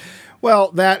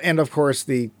 Well, that and, of course,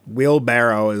 the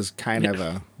wheelbarrow is kind of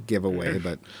a giveaway,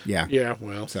 but yeah. Yeah,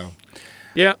 well. So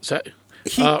Yeah. So,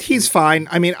 he's fine.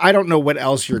 I mean, I don't know what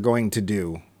else you're going to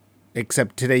do,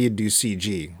 except today you do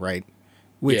CG, right?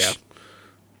 Which... yeah.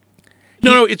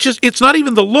 No, it's not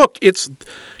even the look. It's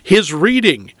his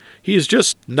reading. He's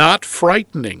just not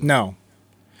frightening. No.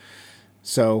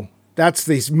 So that's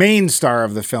the main star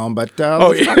of the film, but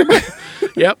Yeah.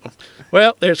 Yep.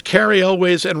 Well, there's Carrie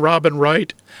Elways and Robin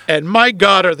Wright, and my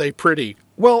God, are they pretty.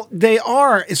 well, they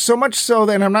are so much so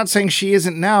that, and I'm not saying she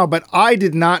isn't now, but I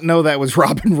did not know that was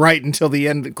Robin Wright until the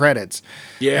end credits.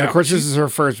 Yeah. And of course, this is her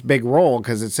first big role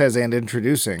because it says "and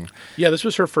introducing." Yeah, this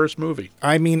was her first movie.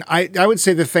 I mean, I would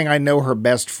say the thing I know her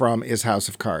best from is House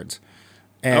of Cards.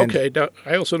 And, Okay. Now,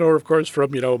 I also know her, of course,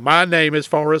 from, My Name is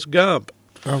Forrest Gump.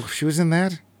 Oh, she was in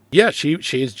that? Yeah,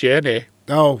 she's Jenny.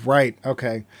 Oh, right.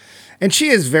 Okay. And she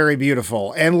is very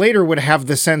beautiful, and later would have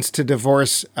the sense to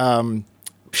divorce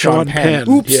Sean Penn.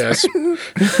 Oops. Yes.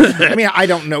 I mean, I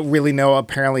don't really know.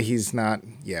 Apparently, he's not.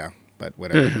 Yeah, but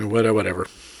whatever. Whatever.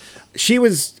 She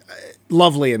was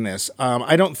lovely in this.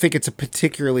 I don't think it's a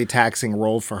particularly taxing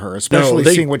role for her, especially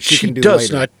seeing what she can do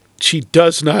later. She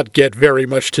does not get very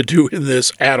much to do in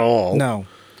this at all. No.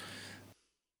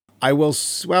 I will.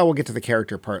 Well, we'll get to the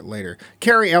character part later.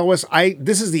 Carrie Elwes.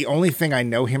 This is the only thing I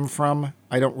know him from.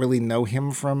 I don't really know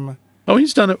him from. Oh,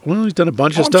 he's done it. Well, he's done a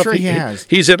bunch of I'm stuff. sure he has.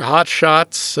 He's in Hot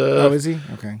Shots. Oh, is he?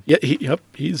 Okay. Yeah.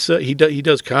 He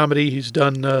does comedy. He's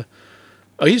done.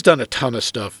 He's done a ton of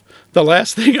stuff. The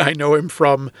last thing I know him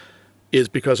from is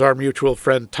because a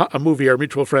movie our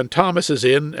mutual friend Thomas is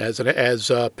in as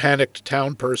a panicked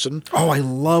town person. Oh, I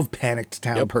love Panicked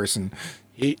Town Person.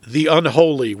 The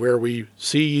Unholy, where we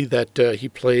see that he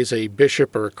plays a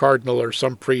bishop or a cardinal or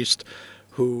some priest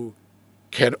who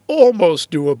can almost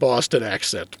do a Boston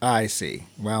accent. I see.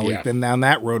 Well, Yeah. we've been down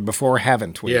that road before,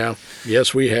 haven't we? Yeah.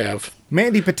 Yes, we have.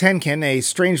 Mandy Patinkin, a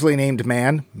strangely named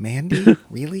man. Mandy?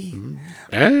 Really?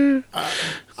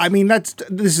 I mean, I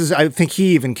think he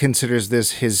even considers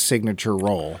this his signature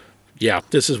role. Yeah,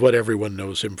 this is what everyone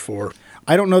knows him for.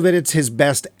 I don't know that it's his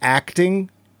best acting,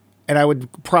 and I would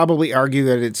probably argue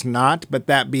that it's not, but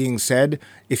that being said,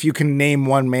 if you can name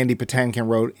one Mandy Patinkin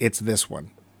wrote, it's this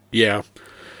one. Yeah.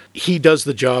 He does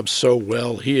the job so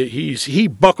well. He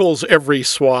buckles every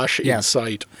swash in Yes.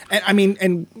 sight.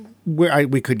 And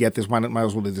we could get this. Might as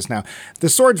well do this now. The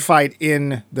sword fight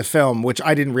in the film, which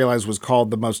I didn't realize was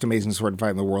called the most amazing sword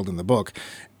fight in the world in the book,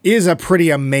 is a pretty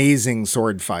amazing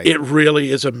sword fight. It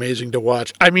really is amazing to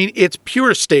watch. I mean, it's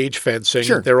pure stage fencing.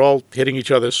 Sure. They're all hitting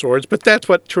each other's swords, but that's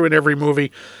what's true in every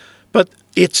movie. But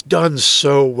it's done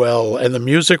so well, and the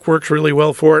music works really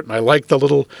well for it, and I like the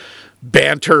little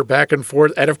banter back and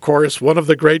forth. And, of course, one of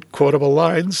the great quotable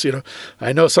lines,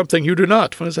 I know something you do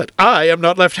not. What is that? I am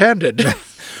not left-handed.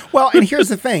 Well, and here's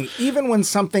the thing. Even when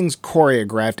something's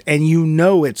choreographed and you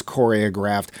know it's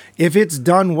choreographed, if it's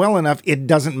done well enough, it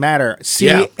doesn't matter. See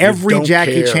Yeah, you every don't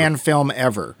Jackie care. Chan film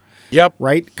ever. Yep.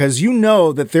 Right? Because you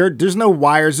know that there's no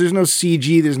wires, there's no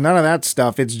CG, there's none of that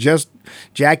stuff. It's just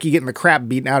Jackie getting the crap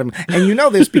beaten out of him. And you know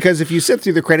this because if you sit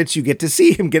through the credits, you get to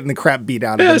see him getting the crap beat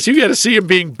out of him. Yes, you got to see him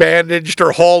being bandaged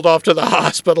or hauled off to the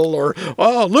hospital or,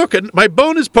 oh, look, and my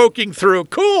bone is poking through.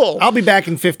 Cool. I'll be back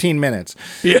in 15 minutes.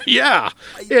 Yeah,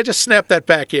 just snap that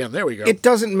back in. There we go. It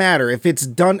doesn't matter if it's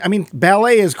done. I mean,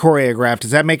 ballet is choreographed.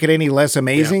 Does that make it any less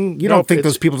amazing? Yeah. You don't Nope, think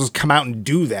it's- those people just come out and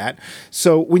do that.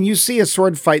 So when you see a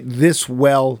sword fight this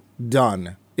well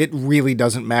done, it really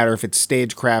doesn't matter if it's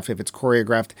stagecraft, if it's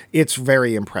choreographed. It's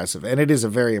very impressive, and it is a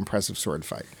very impressive sword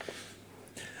fight.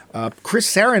 Chris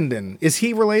Sarandon, is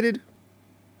he related?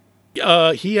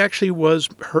 He actually was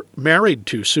married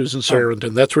to Susan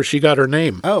Sarandon. That's where she got her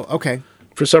name. Oh, okay.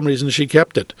 For some reason, she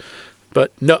kept it.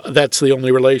 But no, that's the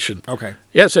only relation. Okay.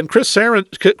 Yes, and Chris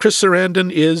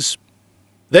Sarandon is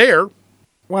there,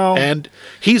 Well, and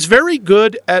he's very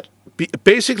good at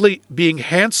basically being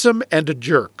handsome and a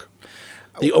jerk.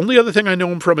 The only other thing I know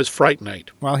him from is Fright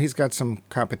Night. well, he's got some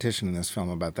competition in this film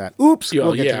about that. Oops, Yeah,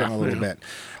 we'll get to yeah, that in a little yeah. bit.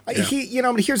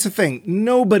 But here's the thing: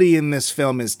 nobody in this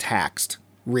film is taxed,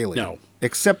 really. No.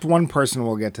 Except one person.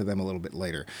 We'll get to them a little bit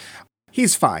later.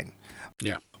 He's fine.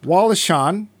 Yeah. Wallace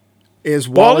Shawn is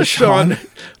Wallace Shawn.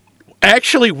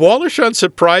 Actually, Wallace Shawn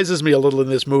surprises me a little in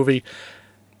this movie.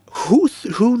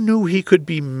 Who knew he could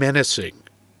be menacing?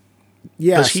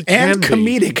 Yes, he and can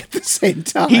be. comedic at the same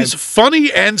time. He's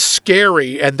funny and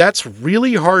scary, and that's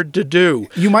really hard to do.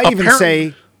 You might even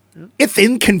say, it's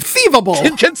inconceivable.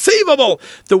 Inconceivable.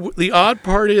 The odd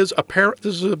part is, this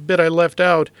is a bit I left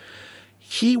out.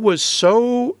 He was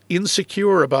so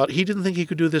insecure he didn't think he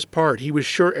could do this part. He was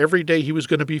sure every day he was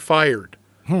going to be fired.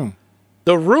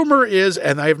 The rumor is,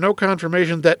 and I have no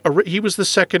confirmation, that he was the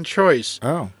second choice.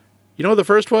 Oh. You know what the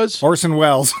first was? Orson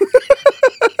Welles.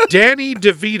 Danny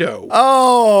DeVito.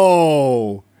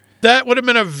 Oh. That would have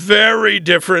been a very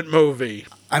different movie.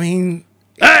 I mean,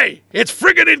 Hey, it's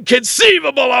friggin'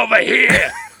 inconceivable over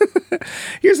here.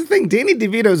 here's the thing. Danny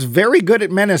DeVito's very good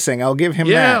at menacing. I'll give him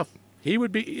Yeah, that. he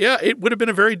would be. Yeah, it would have been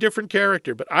a very different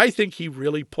character, but I think he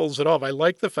really pulls it off. I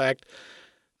like the fact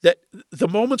that the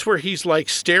moments where he's like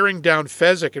staring down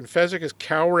Fezzik and Fezzik is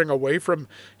cowering away from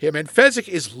him, and Fezzik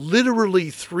is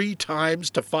literally 3 times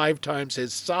to 5 times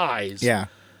his size. Yeah.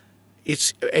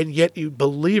 And yet you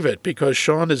believe it because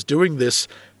Shawn is doing this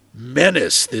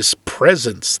menace, this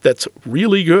presence that's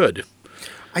really good.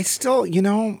 I still,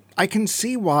 I can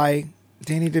see why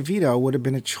Danny DeVito would have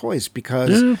been a choice because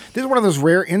this is one of those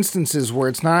rare instances where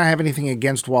it's not I have anything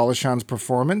against Wallace Shawn's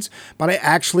performance, but I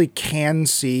actually can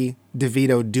see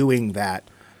DeVito doing that.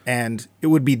 And it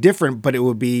would be different, but it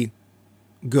would be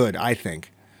good, I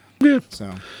think. Yeah.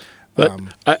 So, But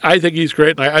I think he's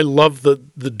great. And I love the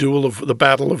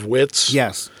battle of wits.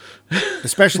 yes.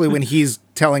 Especially when he's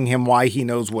telling him why he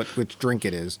knows which drink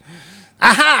it is.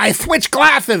 Aha! I switched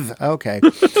glasses! Okay.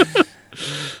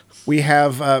 We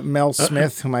have Mel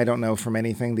Smith, whom I don't know from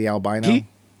anything, the albino.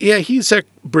 He's a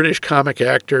British comic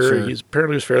actor. Sure. He's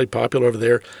apparently was fairly popular over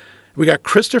there. We got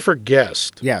Christopher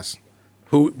Guest, Yes.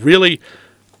 who really,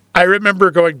 I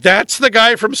remember going, that's the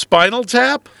guy from Spinal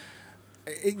Tap?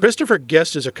 Christopher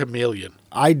Guest is a chameleon.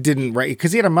 I didn't write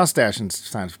because he had a mustache in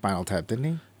Spinal Tap, didn't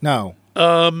he? No.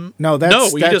 No, that's no,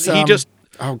 he just.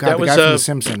 Oh that God, the was, guy from The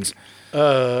Simpsons.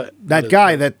 That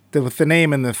guy with the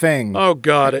name and the thing. Oh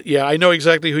God, yeah, I know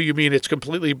exactly who you mean. It's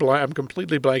completely I'm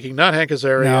completely blanking. Not Hank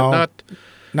Azaria. No.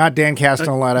 Not Dan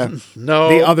Castellaneta. No,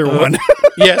 The other one.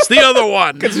 Yes, the other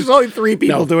one. Because there's only 3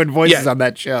 people No. doing voices Yeah. on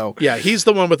that show. Yeah, he's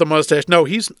the one with the mustache. No,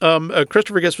 he's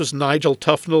Christopher Guest was Nigel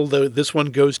Tufnell. This one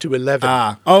goes to 11.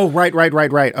 Oh, right.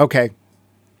 Okay.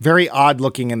 Very odd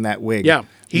looking in that wig. Yeah.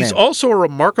 He's Man. also a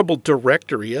remarkable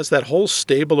director. He has that whole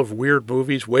stable of weird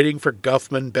movies, Waiting for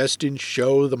Guffman, Best in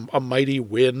Show, A Mighty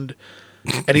Wind.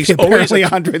 And he's always Apparently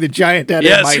Andre the Giant had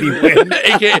yes, a mighty win.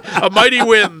 AKA A Mighty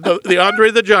Wind, the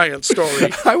Andre the Giant story.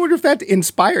 I wonder if that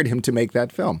inspired him to make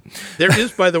that film. There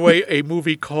is, by the way, a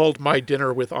movie called My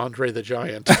Dinner with Andre the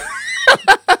Giant.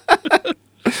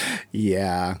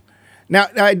 Yeah. Now,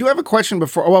 I do have a question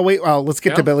before. Well, wait. Well, let's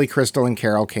get to Yeah. Billy Crystal and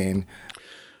Carol Kane.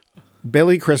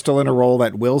 Billy Crystal in a role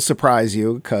that will surprise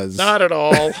you because Not at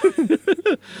all.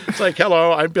 It's like,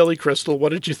 hello, I'm Billy Crystal. What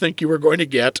did you think you were going to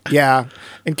get? yeah,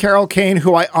 and Carol Kane,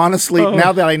 who I honestly,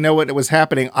 now that I know what was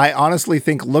happening, I honestly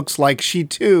think looks like she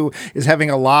too is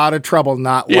having a lot of trouble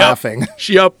not laughing.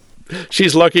 Yep.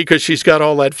 She's lucky because she's got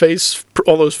all those face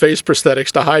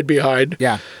prosthetics to hide behind.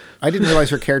 Yeah, I didn't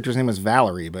realize her character's name was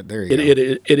Valerie, but there you go.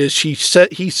 It is. He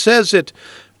says it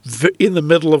in the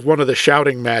middle of one of the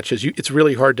shouting matches. It's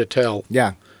really hard to tell.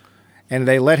 Yeah, and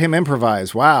they let him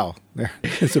improvise. Wow,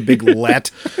 it's a big let.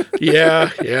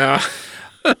 Yeah.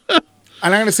 And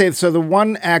I'm going to say, so the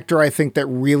one actor I think that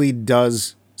really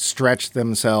does stretch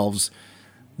themselves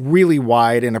really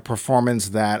wide in a performance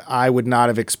that I would not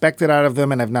have expected out of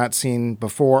them and have not seen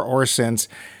before or since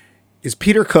is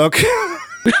Peter Cook.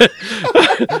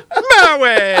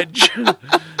 Marriage.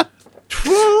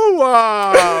 True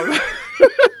love.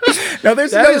 Now,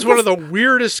 there's That is one of the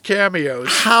weirdest cameos.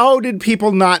 How did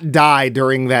people not die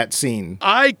during that scene?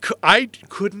 I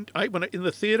couldn't, when in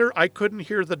the theater, I couldn't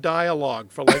hear the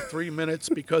dialogue for like 3 minutes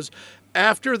because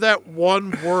after that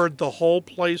one word, the whole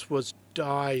place was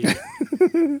dying.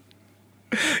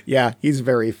 Yeah, he's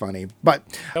very funny. But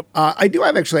I do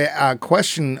have actually a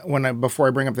question before I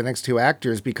bring up the next two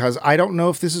actors, because I don't know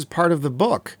if this is part of the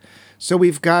book. So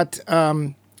we've got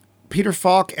Peter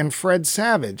Falk and Fred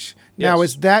Savage. Now,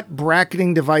 Yes. is that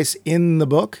bracketing device in the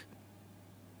book?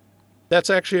 That's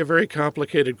actually a very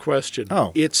complicated question.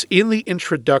 Oh. It's in the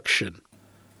introduction.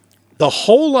 The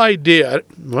whole idea,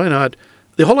 why not?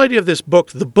 The whole idea of this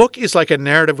book, the book is like a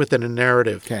narrative within a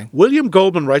narrative. Okay. William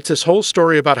Goldman writes this whole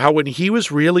story about how when he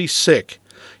was really sick,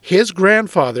 his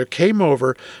grandfather came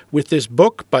over with this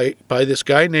book by this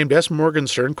guy named S.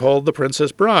 Morgenstern called The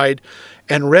Princess Bride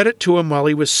and read it to him while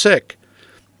he was sick.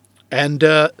 And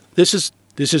this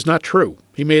is not true.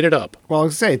 He made it up. Well,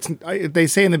 they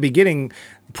say in the beginning,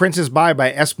 Princess by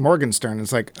S. Morgenstern.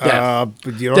 It's like, Yeah.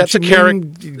 you That's a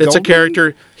character. That's a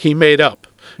character he made up.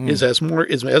 Is S.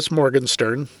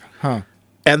 Morgenstern. Huh.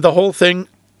 And the whole thing,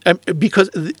 because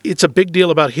it's a big deal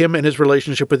about him and his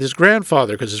relationship with his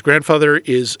grandfather, because his grandfather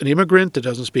is an immigrant that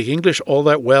doesn't speak English all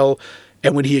that well,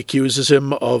 and when he accuses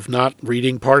him of not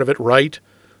reading part of it right,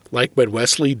 like when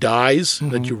Wesley dies,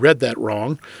 that you read that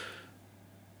wrong,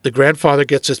 the grandfather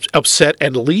gets upset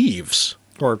and leaves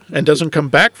and doesn't come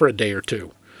back for a day or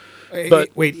two. But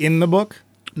wait, in the book?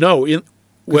 no, in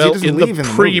doesn't leave in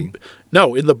the movie.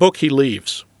 No, in the book he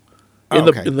leaves.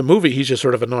 Okay. In the movie he's just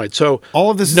sort of annoyed. So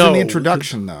All of this is in the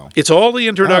introduction, though. It's all the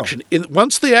introduction.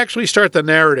 Once they actually start the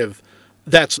narrative,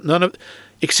 that's none of,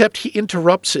 except he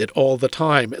interrupts it all the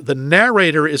time. The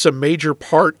narrator is a major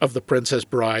part of The Princess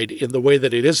Bride in the way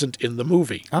that it isn't in the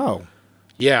movie. Oh.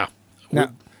 Yeah.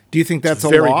 Now, do you think that's a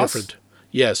Very loss? different.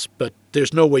 Yes, but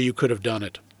there's no way you could have done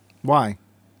it. Why?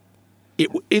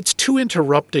 It's too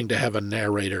interrupting to have a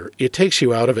narrator. It takes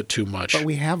you out of it too much. But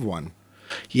we have one.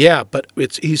 Yeah, but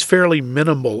he's fairly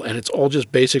minimal, and it's all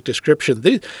just basic description.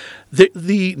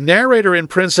 The narrator in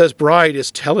Princess Bride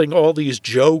is telling all these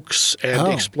jokes and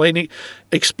explaining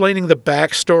the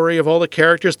backstory of all the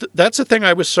characters. That's the thing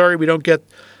I was sorry we don't get.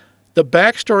 The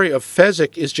backstory of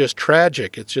Fezzik is just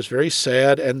tragic. It's just very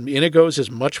sad, and Inigo's is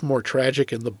much more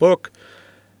tragic in the book.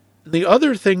 The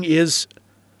other thing is,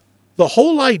 the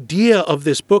whole idea of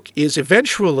this book is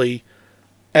eventually,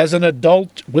 as an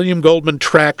adult, William Goldman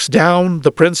tracks down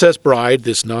The Princess Bride,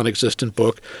 this non-existent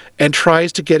book, and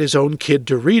tries to get his own kid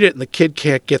to read it, and the kid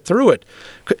can't get through it.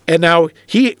 And now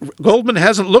Goldman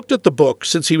hasn't looked at the book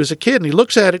since he was a kid, and he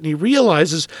looks at it and he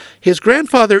realizes his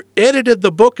grandfather edited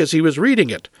the book as he was reading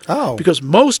it. Oh. Because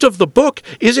most of the book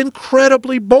is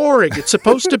incredibly boring. It's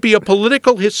supposed to be a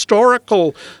political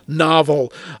historical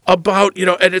novel about,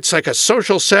 and it's like a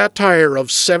social satire of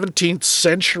 17th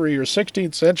century or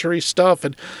 16th century stuff,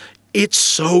 and it's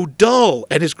so dull.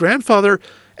 And his grandfather,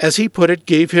 as he put it,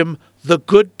 gave him the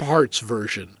good parts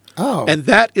version. Oh. And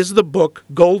that is the book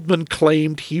Goldman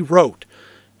claimed he wrote.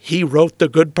 He wrote the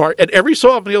good part. And every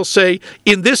so often he'll say,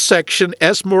 in this section,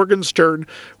 S. Morgenstern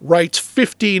writes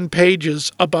 15 pages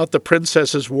about the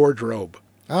princess's wardrobe.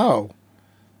 Oh.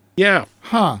 Yeah.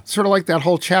 Huh. Sort of like that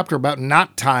whole chapter about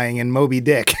knot tying in Moby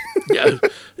Dick. Yeah,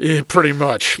 pretty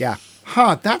much. Yeah.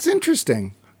 Huh. That's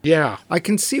interesting. Yeah. I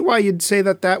can see why you'd say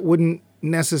that wouldn't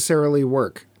necessarily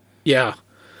work. Yeah.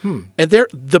 And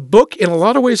the book, in a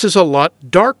lot of ways, is a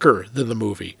lot darker than the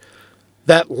movie.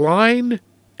 That line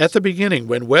at the beginning,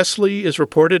 when Wesley is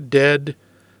reported dead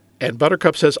and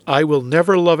Buttercup says, "I will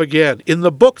never love again." In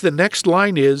the book, the next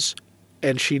line is,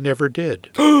 "And she never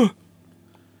did." And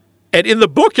in the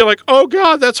book, you're like, oh,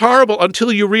 God, that's horrible,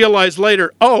 until you realize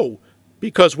later, oh,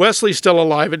 because Wesley's still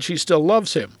alive and she still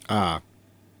loves him.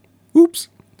 Oops.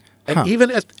 And even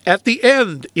at the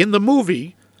end, in the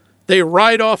movie, they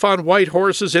ride off on white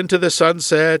horses into the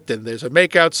sunset, and there's a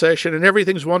makeout session, and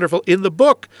everything's wonderful in the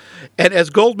book. And as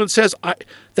Goldman says,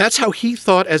 that's how he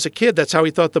thought as a kid. That's how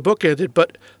he thought the book ended.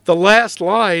 But the last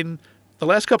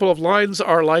couple of lines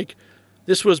are like,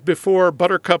 this was before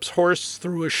Buttercup's horse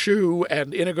threw a shoe,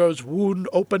 and Inigo's wound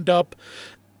opened up,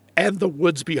 and the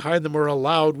woods behind them were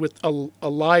alive with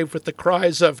the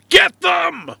cries of, "Get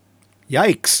them!"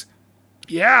 Yikes.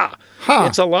 Yeah. Huh.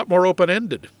 It's a lot more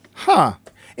open-ended. Huh.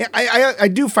 I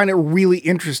do find it really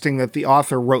interesting that the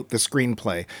author wrote the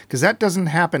screenplay, because that doesn't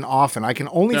happen often. I can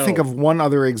only think of one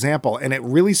other example, and it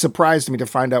really surprised me to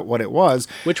find out what it was.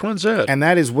 Which one's that? And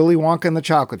that is Willy Wonka and the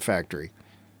Chocolate Factory.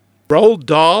 Roald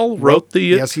Dahl wrote the...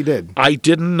 Yes, he did. I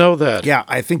didn't know that. Yeah,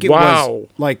 I think it was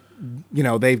like,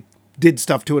 they did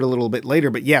stuff to it a little bit later,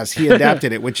 but yes, he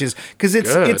adapted it, which is because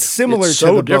it's similar it's to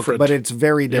so the different. book, but it's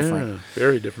very different. Yeah,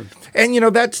 very different. And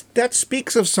that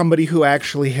speaks of somebody who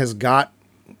actually has got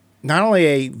not only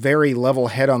a very level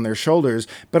head on their shoulders,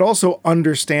 but also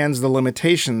understands the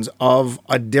limitations of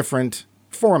a different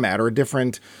format or a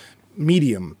different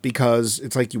medium, because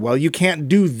it's like, well, you can't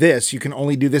do this. You can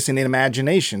only do this in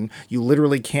imagination. You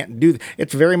literally can't do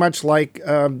it's very much like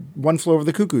One Flew Over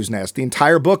the Cuckoo's Nest. The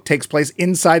entire book takes place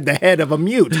inside the head of a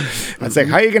mute. It's like,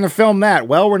 how are you going to film that?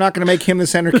 Well, we're not going to make him the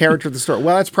center character of the story.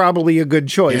 Well, that's probably a good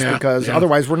choice, because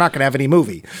otherwise we're not going to have any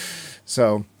movie.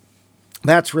 So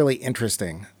that's really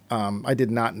interesting. I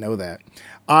did not know that.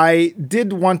 I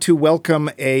did want to welcome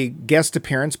a guest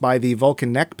appearance by the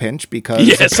Vulcan Neck Pinch, because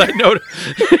yes, I know.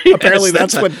 Apparently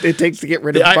that's what it takes to get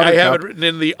rid of Buttercup. I have it written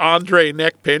in the Andre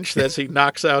Neck Pinch as he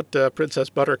knocks out Princess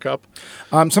Buttercup.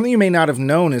 Something you may not have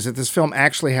known is that this film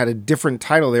actually had a different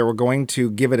title. They were going to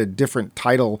give it a different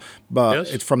title, but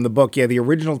it's from the book. Yeah, the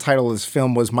original title of this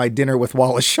film was My Dinner with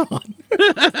Wallace Shawn.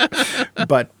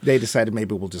 But they decided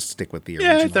maybe we'll just stick with the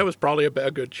original. Yeah, that was probably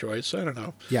a good choice. I don't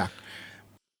know. Yeah.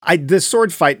 The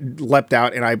sword fight leapt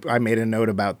out, and I made a note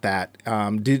about that.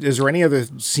 Is there any other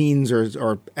scenes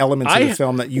or elements of the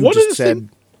film that you just said?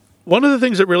 One of the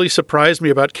things that really surprised me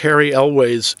about Cary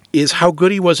Elwes is how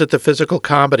good he was at the physical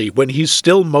comedy when he's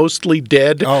still mostly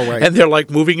dead. Oh, right. And they're like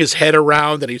moving his head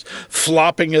around and he's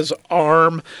flopping his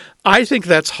arm. I think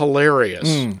that's hilarious.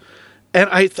 And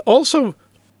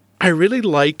I really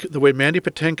like the way Mandy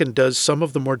Patinkin does some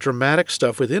of the more dramatic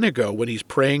stuff with Inigo when he's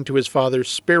praying to his father's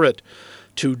spirit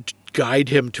to guide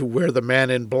him to where the man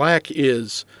in black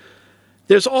is.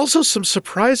 There's also some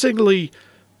surprisingly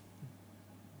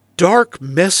dark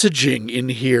messaging in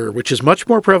here, which is much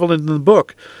more prevalent in the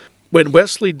book. When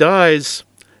Wesley dies,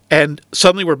 and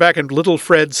suddenly we're back, and little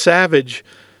Fred Savage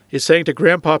is saying to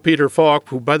Grandpa Peter Falk,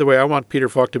 who, by the way, I want Peter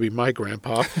Falk to be my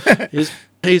grandpa,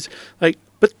 he's like,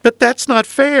 but that's not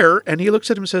fair. And he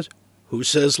looks at him and says, who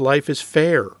says life is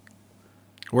fair?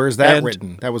 Where's that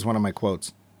written? That was one of my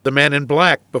quotes. The man in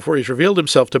black, before he's revealed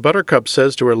himself to Buttercup,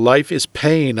 says to her, life is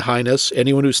pain, Highness.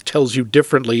 Anyone who tells you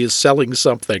differently is selling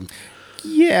something.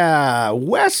 Yeah,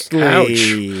 Wesley.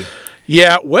 Ouch.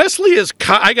 Yeah, Wesley is,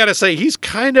 I got to say, he's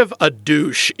kind of a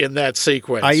douche in that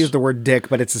sequence. I use the word dick,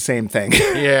 but it's the same thing.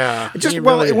 Yeah.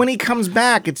 When he comes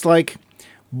back, it's like,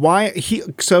 why?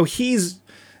 He's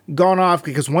gone off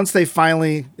because once they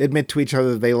finally admit to each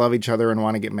other that they love each other and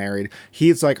want to get married,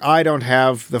 he's like, I don't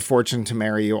have the fortune to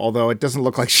marry you, although it doesn't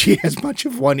look like she has much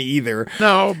of one either.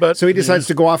 No, but... So he decides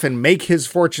to go off and make his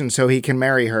fortune so he can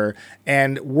marry her,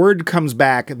 and word comes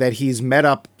back that he's met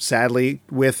up, sadly,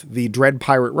 with the Dread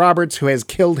Pirate Roberts, who has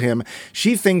killed him.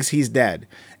 She thinks he's dead.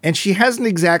 And she hasn't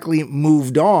exactly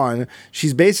moved on.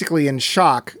 She's basically in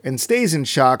shock and stays in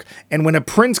shock. And when a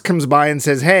prince comes by and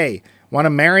says, hey, want to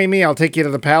marry me? I'll take you to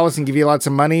the palace and give you lots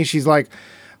of money. She's like,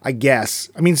 I guess.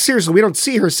 I mean, seriously, we don't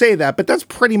see her say that, but that's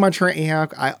pretty much her.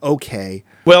 Yeah, okay.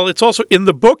 Well, it's also in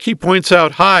the book, he points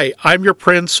out, hi, I'm your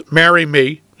prince, marry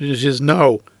me. She says,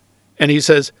 no. And he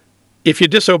says, if you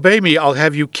disobey me, I'll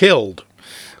have you killed.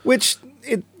 Which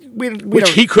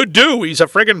he could do. He's a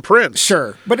friggin' prince.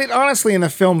 Sure. But it honestly in the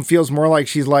film feels more like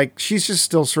she's just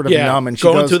still sort of numb and she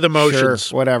going goes, through the motions.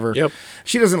 Sure, whatever. Yep.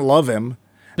 She doesn't love him.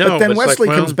 No, but then Wesley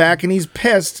like, comes back and he's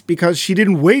pissed because she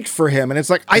didn't wait for him. And it's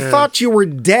like, I thought you were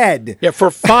dead. Yeah, for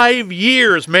 5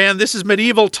 years, man. This is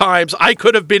medieval times. I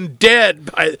could have been dead.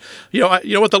 You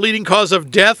know what the leading cause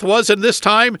of death was in this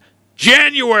time?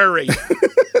 January.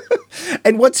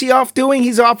 And what's he off doing?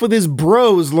 He's off with his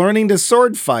bros learning to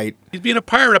sword fight. He's being a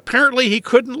pirate. Apparently, he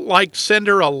couldn't send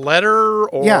her a letter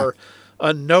or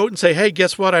a note and say, hey,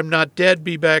 guess what? I'm not dead.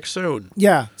 Be back soon.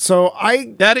 Yeah. So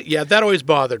that always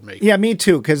bothered me. Yeah, me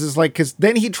too. Because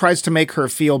then he tries to make her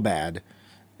feel bad.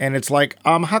 And it's like,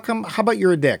 how about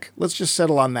you're a dick? Let's just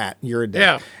settle on that. You're a dick.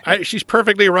 Yeah, she's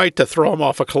perfectly right to throw him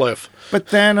off a cliff. But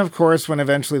then, of course, when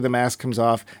eventually the mask comes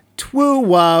off,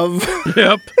 twoo-wov.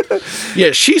 Yep.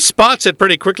 Yeah, she spots it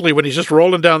pretty quickly when he's just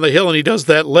rolling down the hill and he does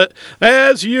that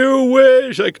as you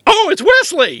wish. Like, oh, it's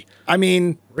Wesley. I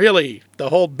mean, really, the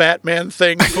whole Batman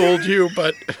thing fooled you,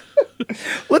 but...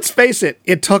 Let's face it,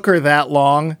 it took her that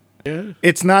long. Yeah.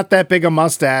 It's not that big a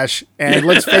mustache. And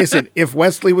let's face it, if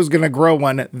Wesley was going to grow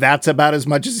one, that's about as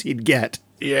much as he'd get.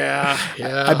 Yeah.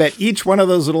 I bet each one of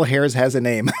those little hairs has a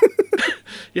name.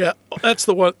 Yeah, that's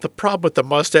the problem with the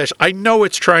mustache. I know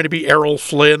it's trying to be Errol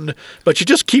Flynn, but you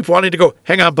just keep wanting to go,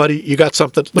 hang on, buddy, you got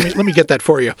something. Let me get that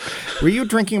for you. Were you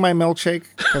drinking my milkshake?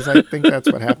 Because I think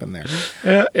that's what happened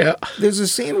there. Yeah. There's a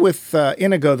scene with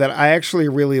Inigo that I actually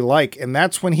really like, and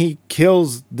that's when he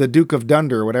kills the Duke of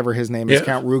Dunder, whatever his name is,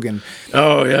 Count Rugen.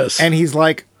 Oh, yes. And he's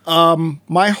like,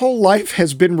 my whole life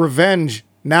has been revenge.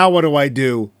 Now what do I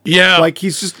do? Yeah. Like,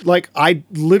 he's just like, I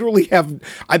literally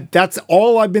that's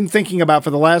all I've been thinking about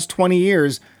for the last 20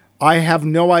 years. I have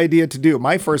no idea to do.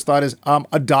 My first thought is,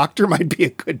 a doctor might be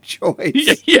a good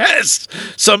choice. Yes.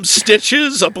 Some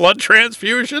stitches, a blood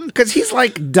transfusion. Because he's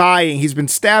like dying. He's been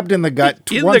stabbed in the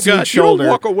gut In once the gut. in the shoulder. You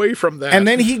don't walk away from that. And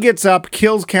then he gets up,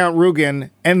 kills Count Rugen,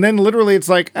 and then literally it's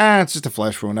like, it's just a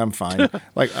flesh wound. I'm fine.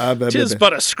 Like, tis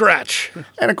but a scratch.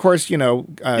 And of course,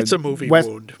 it's a movie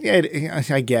wound. Yeah,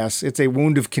 I guess it's a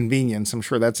wound of convenience. I'm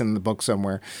sure that's in the book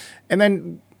somewhere. And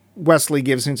then Wesley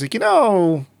gives him, he's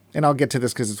like, and I'll get to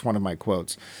this because it's one of my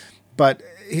quotes. But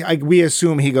we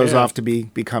assume he goes off to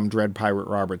become Dread Pirate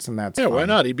Roberts, and that's fine. Why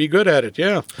not? He'd be good at it,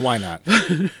 yeah. Why not?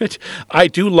 I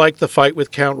do like the fight with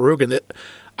Count Rugen.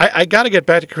 I got to get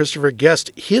back to Christopher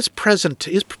Guest. His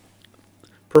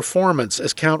performance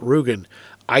as Count Rugen,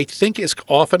 I think, is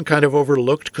often kind of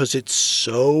overlooked because it's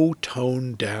so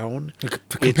toned down.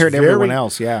 Compared to everyone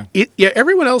else, yeah.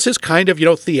 Everyone else is kind of,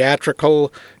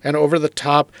 theatrical and over the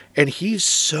top, and he's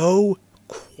so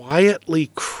quietly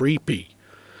creepy.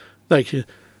 Like,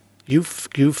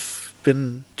 you've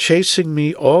been chasing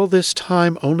me all this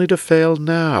time only to fail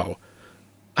now.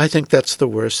 I think that's the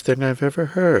worst thing I've ever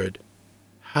heard.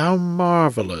 How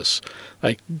marvelous.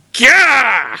 Like,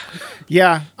 yeah!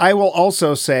 Yeah, I will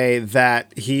also say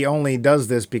that he only does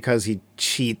this because he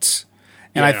cheats.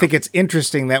 And I think it's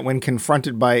interesting that when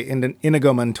confronted by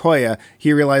Inigo Montoya,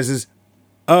 he realizes,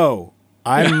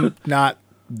 I'm not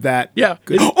that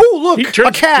good. Oh, look,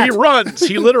 a cat! He runs.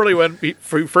 He literally, when he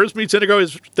first meets Inigo,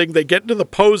 they get into the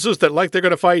poses that like they're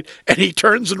going to fight, and he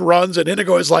turns and runs, and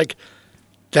Inigo is like,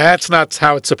 that's not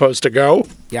how it's supposed to go.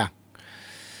 Yeah.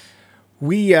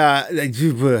 We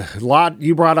you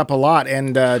brought up a lot,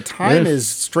 and time is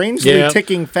strangely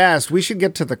ticking fast. We should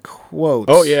get to the quotes.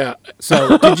 Oh yeah.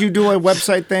 So, did you do a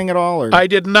website thing at all? Or? I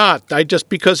did not.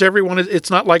 Because everyone it's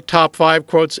not like top 5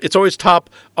 quotes. It's always top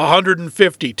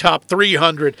 150, top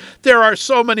 300. There are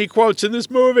so many quotes in this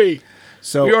movie.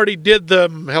 So we already did the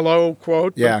hello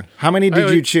quote. Yeah. How many did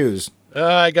you choose?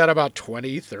 I got about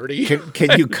 20, 30.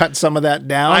 Can you cut some of that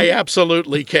down? I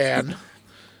absolutely can.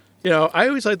 I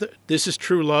always like this is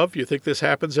true love. You think this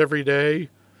happens every day?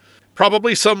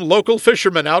 Probably some local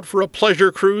fisherman out for a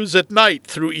pleasure cruise at night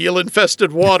through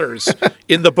eel-infested waters.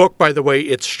 In the book, by the way,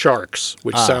 it's sharks,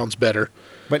 which sounds better.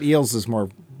 But eels is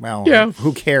more,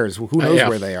 who cares? Who knows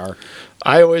where they are?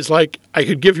 I always I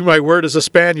could give you my word as a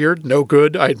Spaniard. No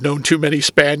good. I'd known too many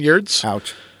Spaniards.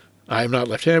 Ouch. I'm not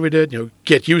left-handed.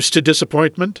 Get used to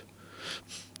disappointment.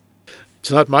 It's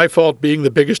not my fault being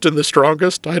the biggest and the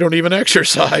strongest. I don't even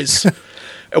exercise.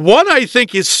 One I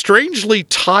think is strangely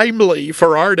timely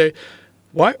for our day.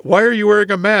 Why are you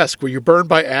wearing a mask? Were you burned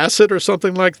by acid or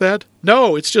something like that?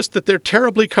 No, it's just that they're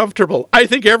terribly comfortable. I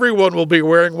think everyone will be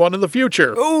wearing one in the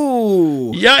future.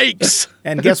 Ooh. Yikes.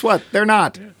 And guess what? They're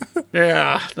not.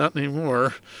 Yeah, not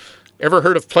anymore. Ever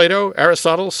heard of Plato,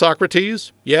 Aristotle,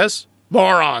 Socrates? Yes?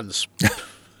 Morons.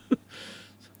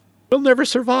 We'll never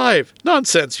survive.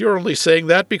 Nonsense. You're only saying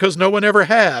that because no one ever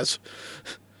has.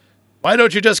 Why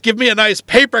don't you just give me a nice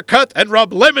paper cut and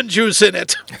rub lemon juice in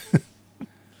it?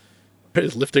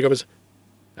 He's lifting up his...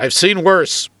 I've seen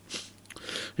worse.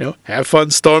 Have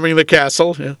fun storming the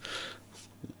castle.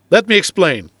 Let me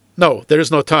explain. No,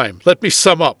 there's no time. Let me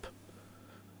sum up.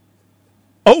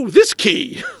 Oh, this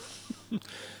key.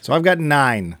 So I've got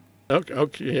 9.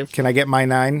 Okay. Can I get my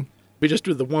 9? We just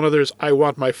do the one others. I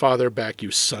want my father back,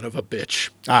 you son of a bitch.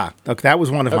 Okay, that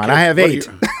was one of mine. I have 8.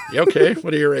 Okay,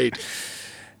 what are your 8?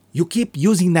 You keep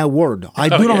using that word. I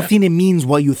do not think it means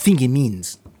what you think it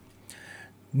means.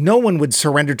 No one would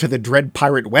surrender to the Dread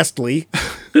Pirate Wesley.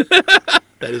 That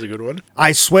is a good one.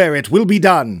 I swear it will be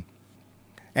done.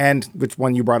 And which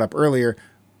one you brought up earlier,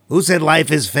 Who said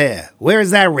life is fair? Where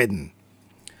is that written?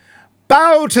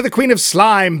 Bow to the queen of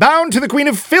slime, bow to the queen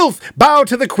of filth, bow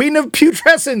to the queen of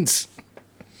putrescence.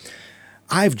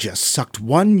 I've just sucked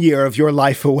 1 year of your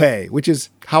life away, which is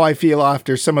how I feel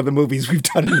after some of the movies we've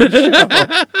done in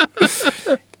the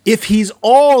show. If he's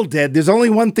all dead, there's only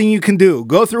one thing you can do.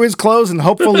 Go through his clothes and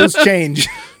hope for loose change.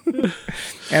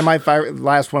 And my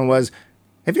last one was,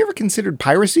 have you ever considered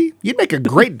piracy? You'd make a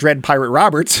great Dread Pirate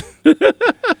Roberts.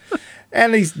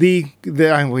 And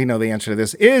we know the answer to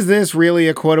this. Is this really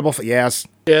a quotable? Yes.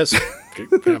 Yes.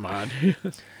 Come on.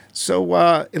 So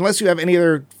unless you have any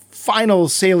other final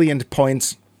salient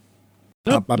points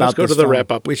about let's go this to the film,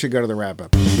 wrap-up. we should go to the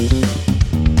wrap-up.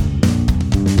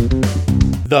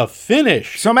 The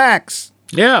finish. So, Max,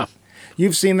 Yeah.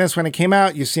 you've seen this when it came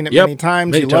out. You've seen it Yep, many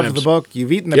times. many You love times. the book.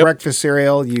 You've eaten the Yep. breakfast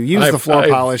cereal. You use the floor I've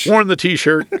polish. worn the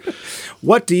T-shirt.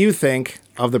 What do you think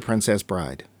of The Princess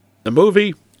Bride? The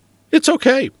movie, it's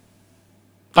okay.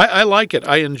 I like it.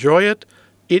 I enjoy it.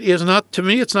 It is not, to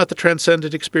me, it's not the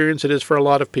transcendent experience it is for a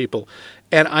lot of people.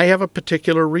 And I have a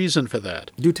particular reason for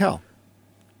that. Do tell.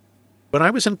 When I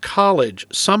was in college,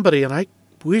 somebody, and I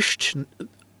wished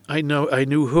I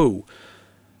knew who,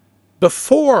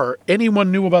 before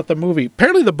anyone knew about the movie,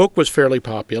 apparently the book was fairly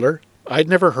popular. I'd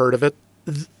never heard of it.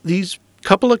 These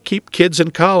couple of kids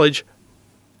in college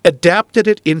adapted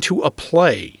it into a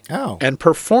play and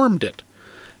performed it.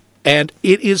 And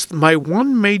it is my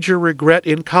one major regret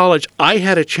in college. I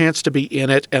had a chance to be in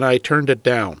it, and I turned it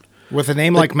down. With a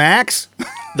name like Max?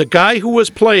 The guy who was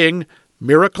playing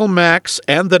Miracle Max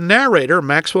and the narrator,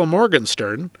 Maxwell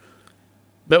Morgenstern,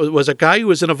 that was a guy who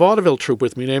was in a vaudeville troupe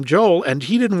with me named Joel, and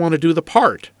he didn't want to do the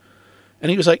part. And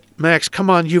he was like, Max,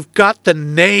 come on, you've got the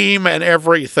name and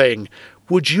everything.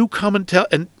 Would you come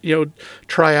and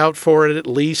try out for it at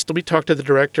least? Let me talk to the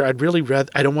director. I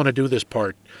don't want to do this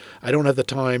part. I don't have the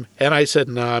time. And I said,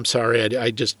 no, I'm sorry. I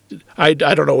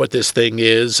don't know what this thing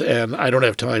is, and I don't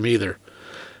have time either.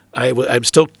 I'm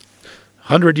still,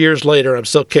 100 years later, I'm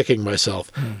still kicking myself.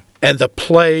 And the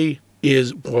play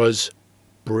was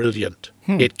brilliant.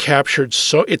 It captured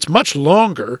it's much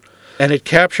longer, and it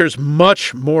captures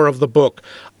much more of the book.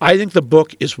 I think the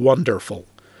book is wonderful.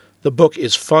 The book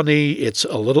is funny. It's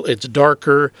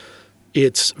darker.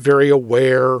 It's very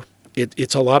aware.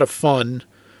 It's a lot of fun.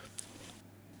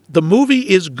 The movie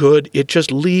is good. It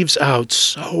just leaves out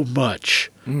so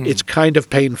much. It's kind of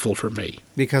painful for me.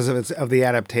 Because of the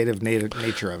adaptative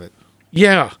nature of it.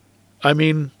 Yeah. I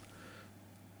mean,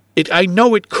 I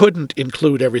know it couldn't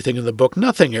include everything in the book.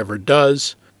 Nothing ever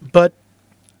does. But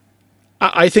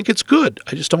I think it's good.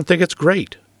 I just don't think it's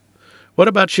great. What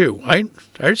about you? I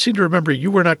seem to remember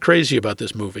you were not crazy about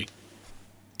this movie.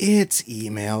 It's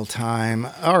email time.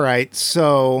 All right,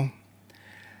 so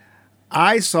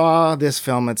I saw this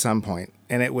film at some point,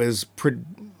 and it was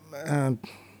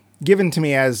given to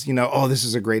me as, this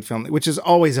is a great film, which is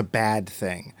always a bad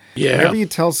thing. Yeah. Whenever you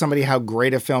tell somebody how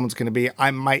great a film is going to be,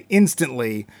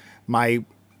 my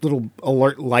little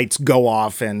alert lights go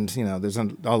off, and, there's a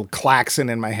klaxon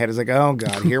in my head. It's like, oh,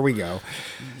 God, here we go.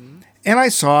 And I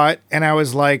saw it, and I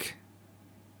was like,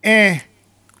 It's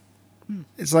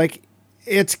like,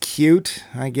 it's cute,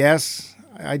 I guess.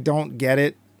 I don't get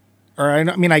it.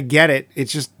 I get it. It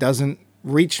just doesn't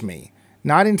reach me.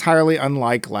 Not entirely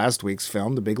unlike last week's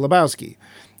film, The Big Lebowski.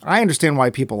 I understand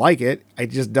why people like it. It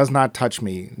just does not touch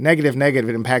me. Negative,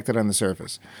 it impacted on the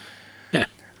surface. Yeah.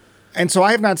 And so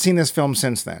I have not seen this film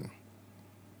since then.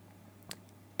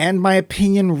 And my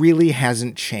opinion really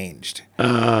hasn't changed.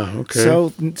 Okay.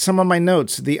 So some of my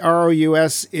notes, the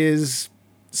ROUS is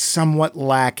somewhat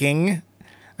lacking.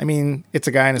 I mean, it's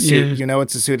a guy in a suit. Yeah.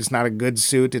 It's a suit. It's not a good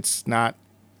suit. It's not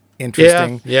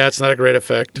interesting. Yeah, it's not a great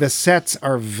effect. The sets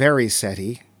are very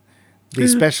setty. The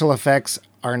special effects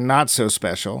are not so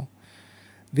special.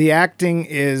 The acting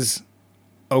is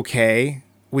okay.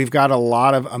 We've got a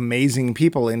lot of amazing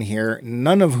people in here,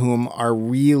 none of whom are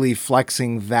really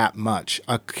flexing that much.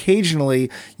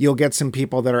 Occasionally, you'll get some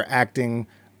people that are acting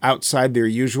outside their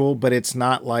usual, but it's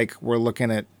not like we're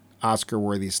looking at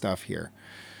Oscar-worthy stuff here.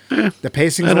 The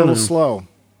pacing's a little slow.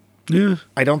 Yeah.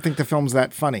 I don't think the film's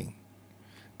that funny.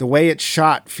 The way it's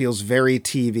shot feels very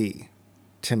TV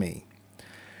to me.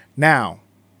 Now,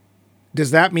 does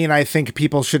that mean I think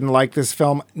people shouldn't like this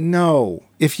film? No.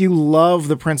 If you love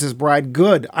The Princess Bride,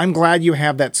 good. I'm glad you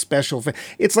have that special.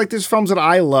 It's like there's films that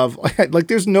I love. Like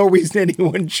there's no reason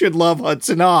anyone should love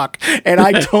Hudson Hawk. And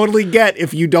I totally get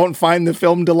if you don't find the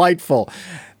film delightful.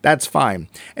 That's fine.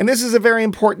 And this is a very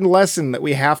important lesson that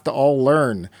we have to all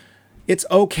learn. It's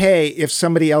okay if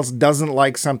somebody else doesn't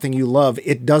like something you love.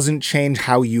 It doesn't change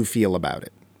how you feel about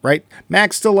it. Right?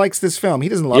 Max still likes this film. He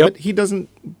doesn't love it. He doesn't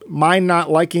my not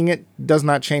liking it does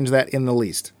not change that in the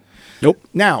least. Nope.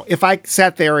 Now, if I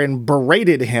sat there and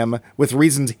berated him with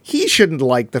reasons he shouldn't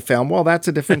like the film, well, that's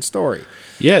a different story.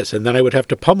 Yes, and then I would have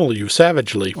to pummel you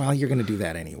savagely. Well, you're going to do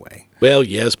that anyway. Well,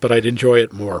 yes, but I'd enjoy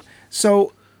it more.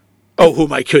 So, Oh, who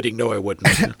am I kidding? No, I wouldn't.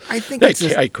 I think it's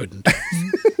I couldn't.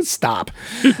 stop.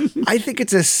 I think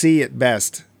it's a C at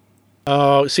best.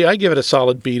 See, I give it a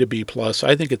solid B to B plus.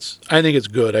 I think it's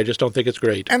good. I just don't think it's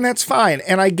great. And that's fine.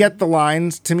 And I get the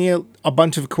lines. To me, a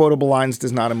bunch of quotable lines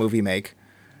does not a movie make.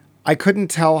 I couldn't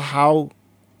tell how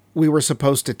we were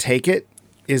supposed to take it.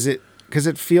 Is it because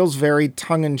it feels very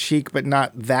tongue-in-cheek, but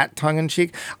not that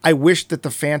tongue-in-cheek? I wish that the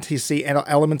fantasy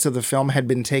elements of the film had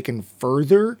been taken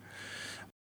further.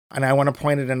 And I want to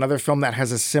point at another film that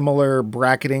has a similar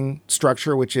bracketing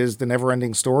structure, which is The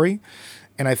Neverending Story.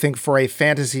 And I think for a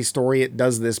fantasy story, it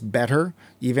does this better,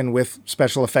 even with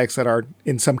special effects that are,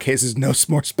 in some cases, no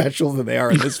more special than they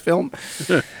are in this film.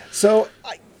 So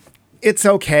it's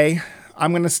okay.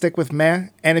 I'm going to stick with meh.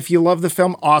 And if you love the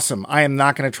film, awesome. I am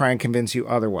not going to try and convince you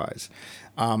otherwise.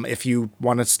 If you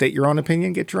want to state your own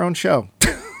opinion, get your own show.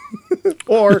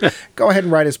 Or go ahead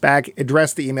and write us back.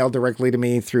 Address the email directly to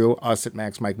me through us at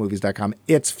maxmikemovies.com.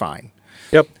 It's fine.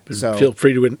 Yep. So, feel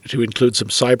free to include some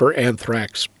cyber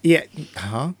anthrax. Yeah.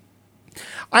 Huh?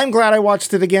 I'm glad I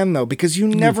watched it again, though, because you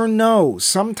never know.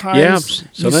 Sometimes,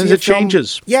 sometimes it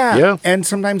changes. Yeah. And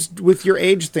sometimes with your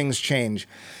age, things change.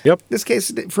 Yep. This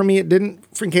case, for me, it didn't.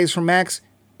 In case for Max,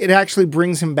 it actually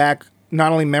brings him back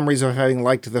not only memories of having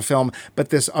liked the film, but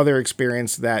this other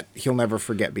experience that he'll never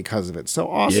forget because of it. So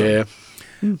awesome. Yeah.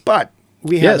 But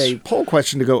we have Yes. a poll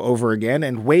question to go over again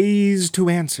and ways to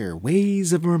answer.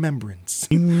 Ways of remembrance.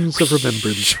 Of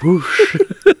remembrance. Whoosh.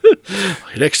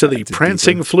 Next to the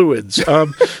prancing fluids.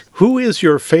 Who is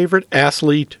your favorite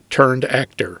athlete turned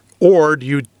actor? Or do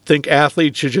you think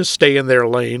athletes should just stay in their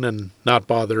lane and not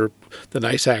bother the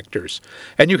nice actors?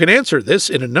 And you can answer this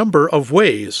in a number of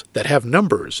ways that have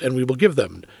numbers, and we will give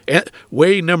them.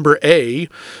 Way number A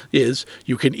is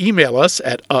you can email us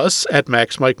at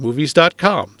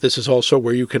maxmikemovies.com. This is also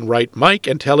where you can write Mike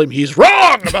and tell him he's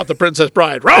wrong about The Princess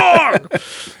Bride. Wrong!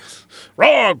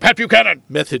 Wrong, Pat Buchanan.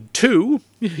 Method 2,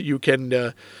 you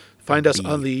can find us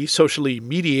on the socially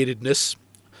mediatedness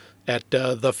at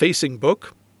The Facing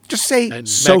Book. Just say And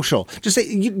social. Just say,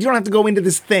 you don't have to go into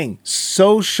this thing.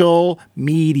 Social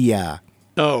media.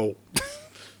 No.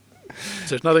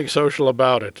 There's nothing social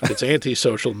about it. It's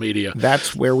anti-social media.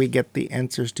 That's where we get the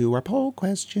answers to our poll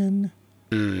question.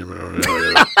 Don't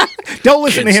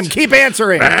listen to him. Keep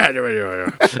answering.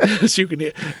 So you can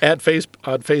add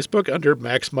on Facebook under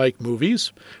Max Mike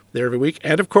Movies there every week.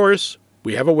 And, of course,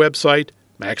 we have a website,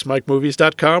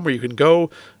 maxmikemovies.com, where you can go,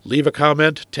 leave a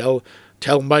comment, tell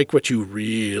Mike what you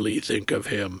really think of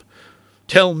him.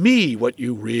 Tell me what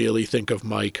you really think of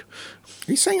Mike.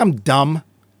 Are you saying I'm dumb?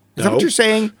 Is that No. what you're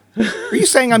saying? Are you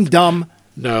saying I'm dumb?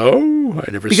 No,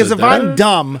 I never Because said if that. I'm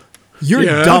dumb, you're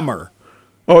Yeah. dumber.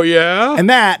 Oh, yeah? And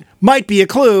that might be a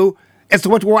clue as to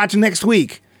what we're watching next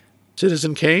week.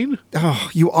 Citizen Kane? Oh,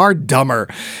 you are dumber.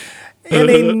 And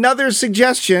another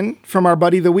suggestion from our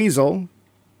buddy the Weasel,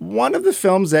 one of the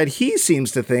films that he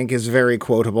seems to think is very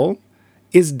quotable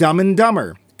is Dumb and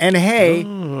Dumber. And hey,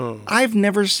 I've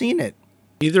never seen it.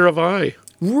 Neither have I.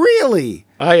 Really?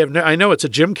 I know it's a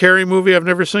Jim Carrey movie I've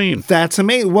never seen. That's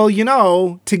amazing.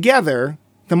 Well, together,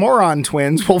 the Moron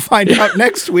Twins will find out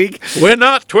next week. We're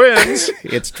not twins.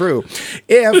 It's true.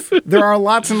 If there are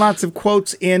lots and lots of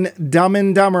quotes in Dumb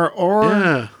and Dumber,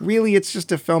 or really it's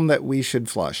just a film that we should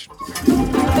flush.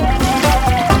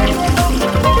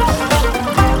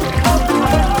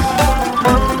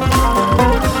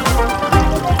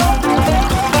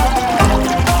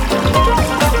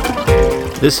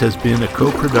 This has been a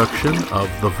co-production of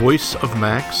The Voice of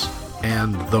Max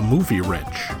and The Movie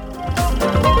Wrench.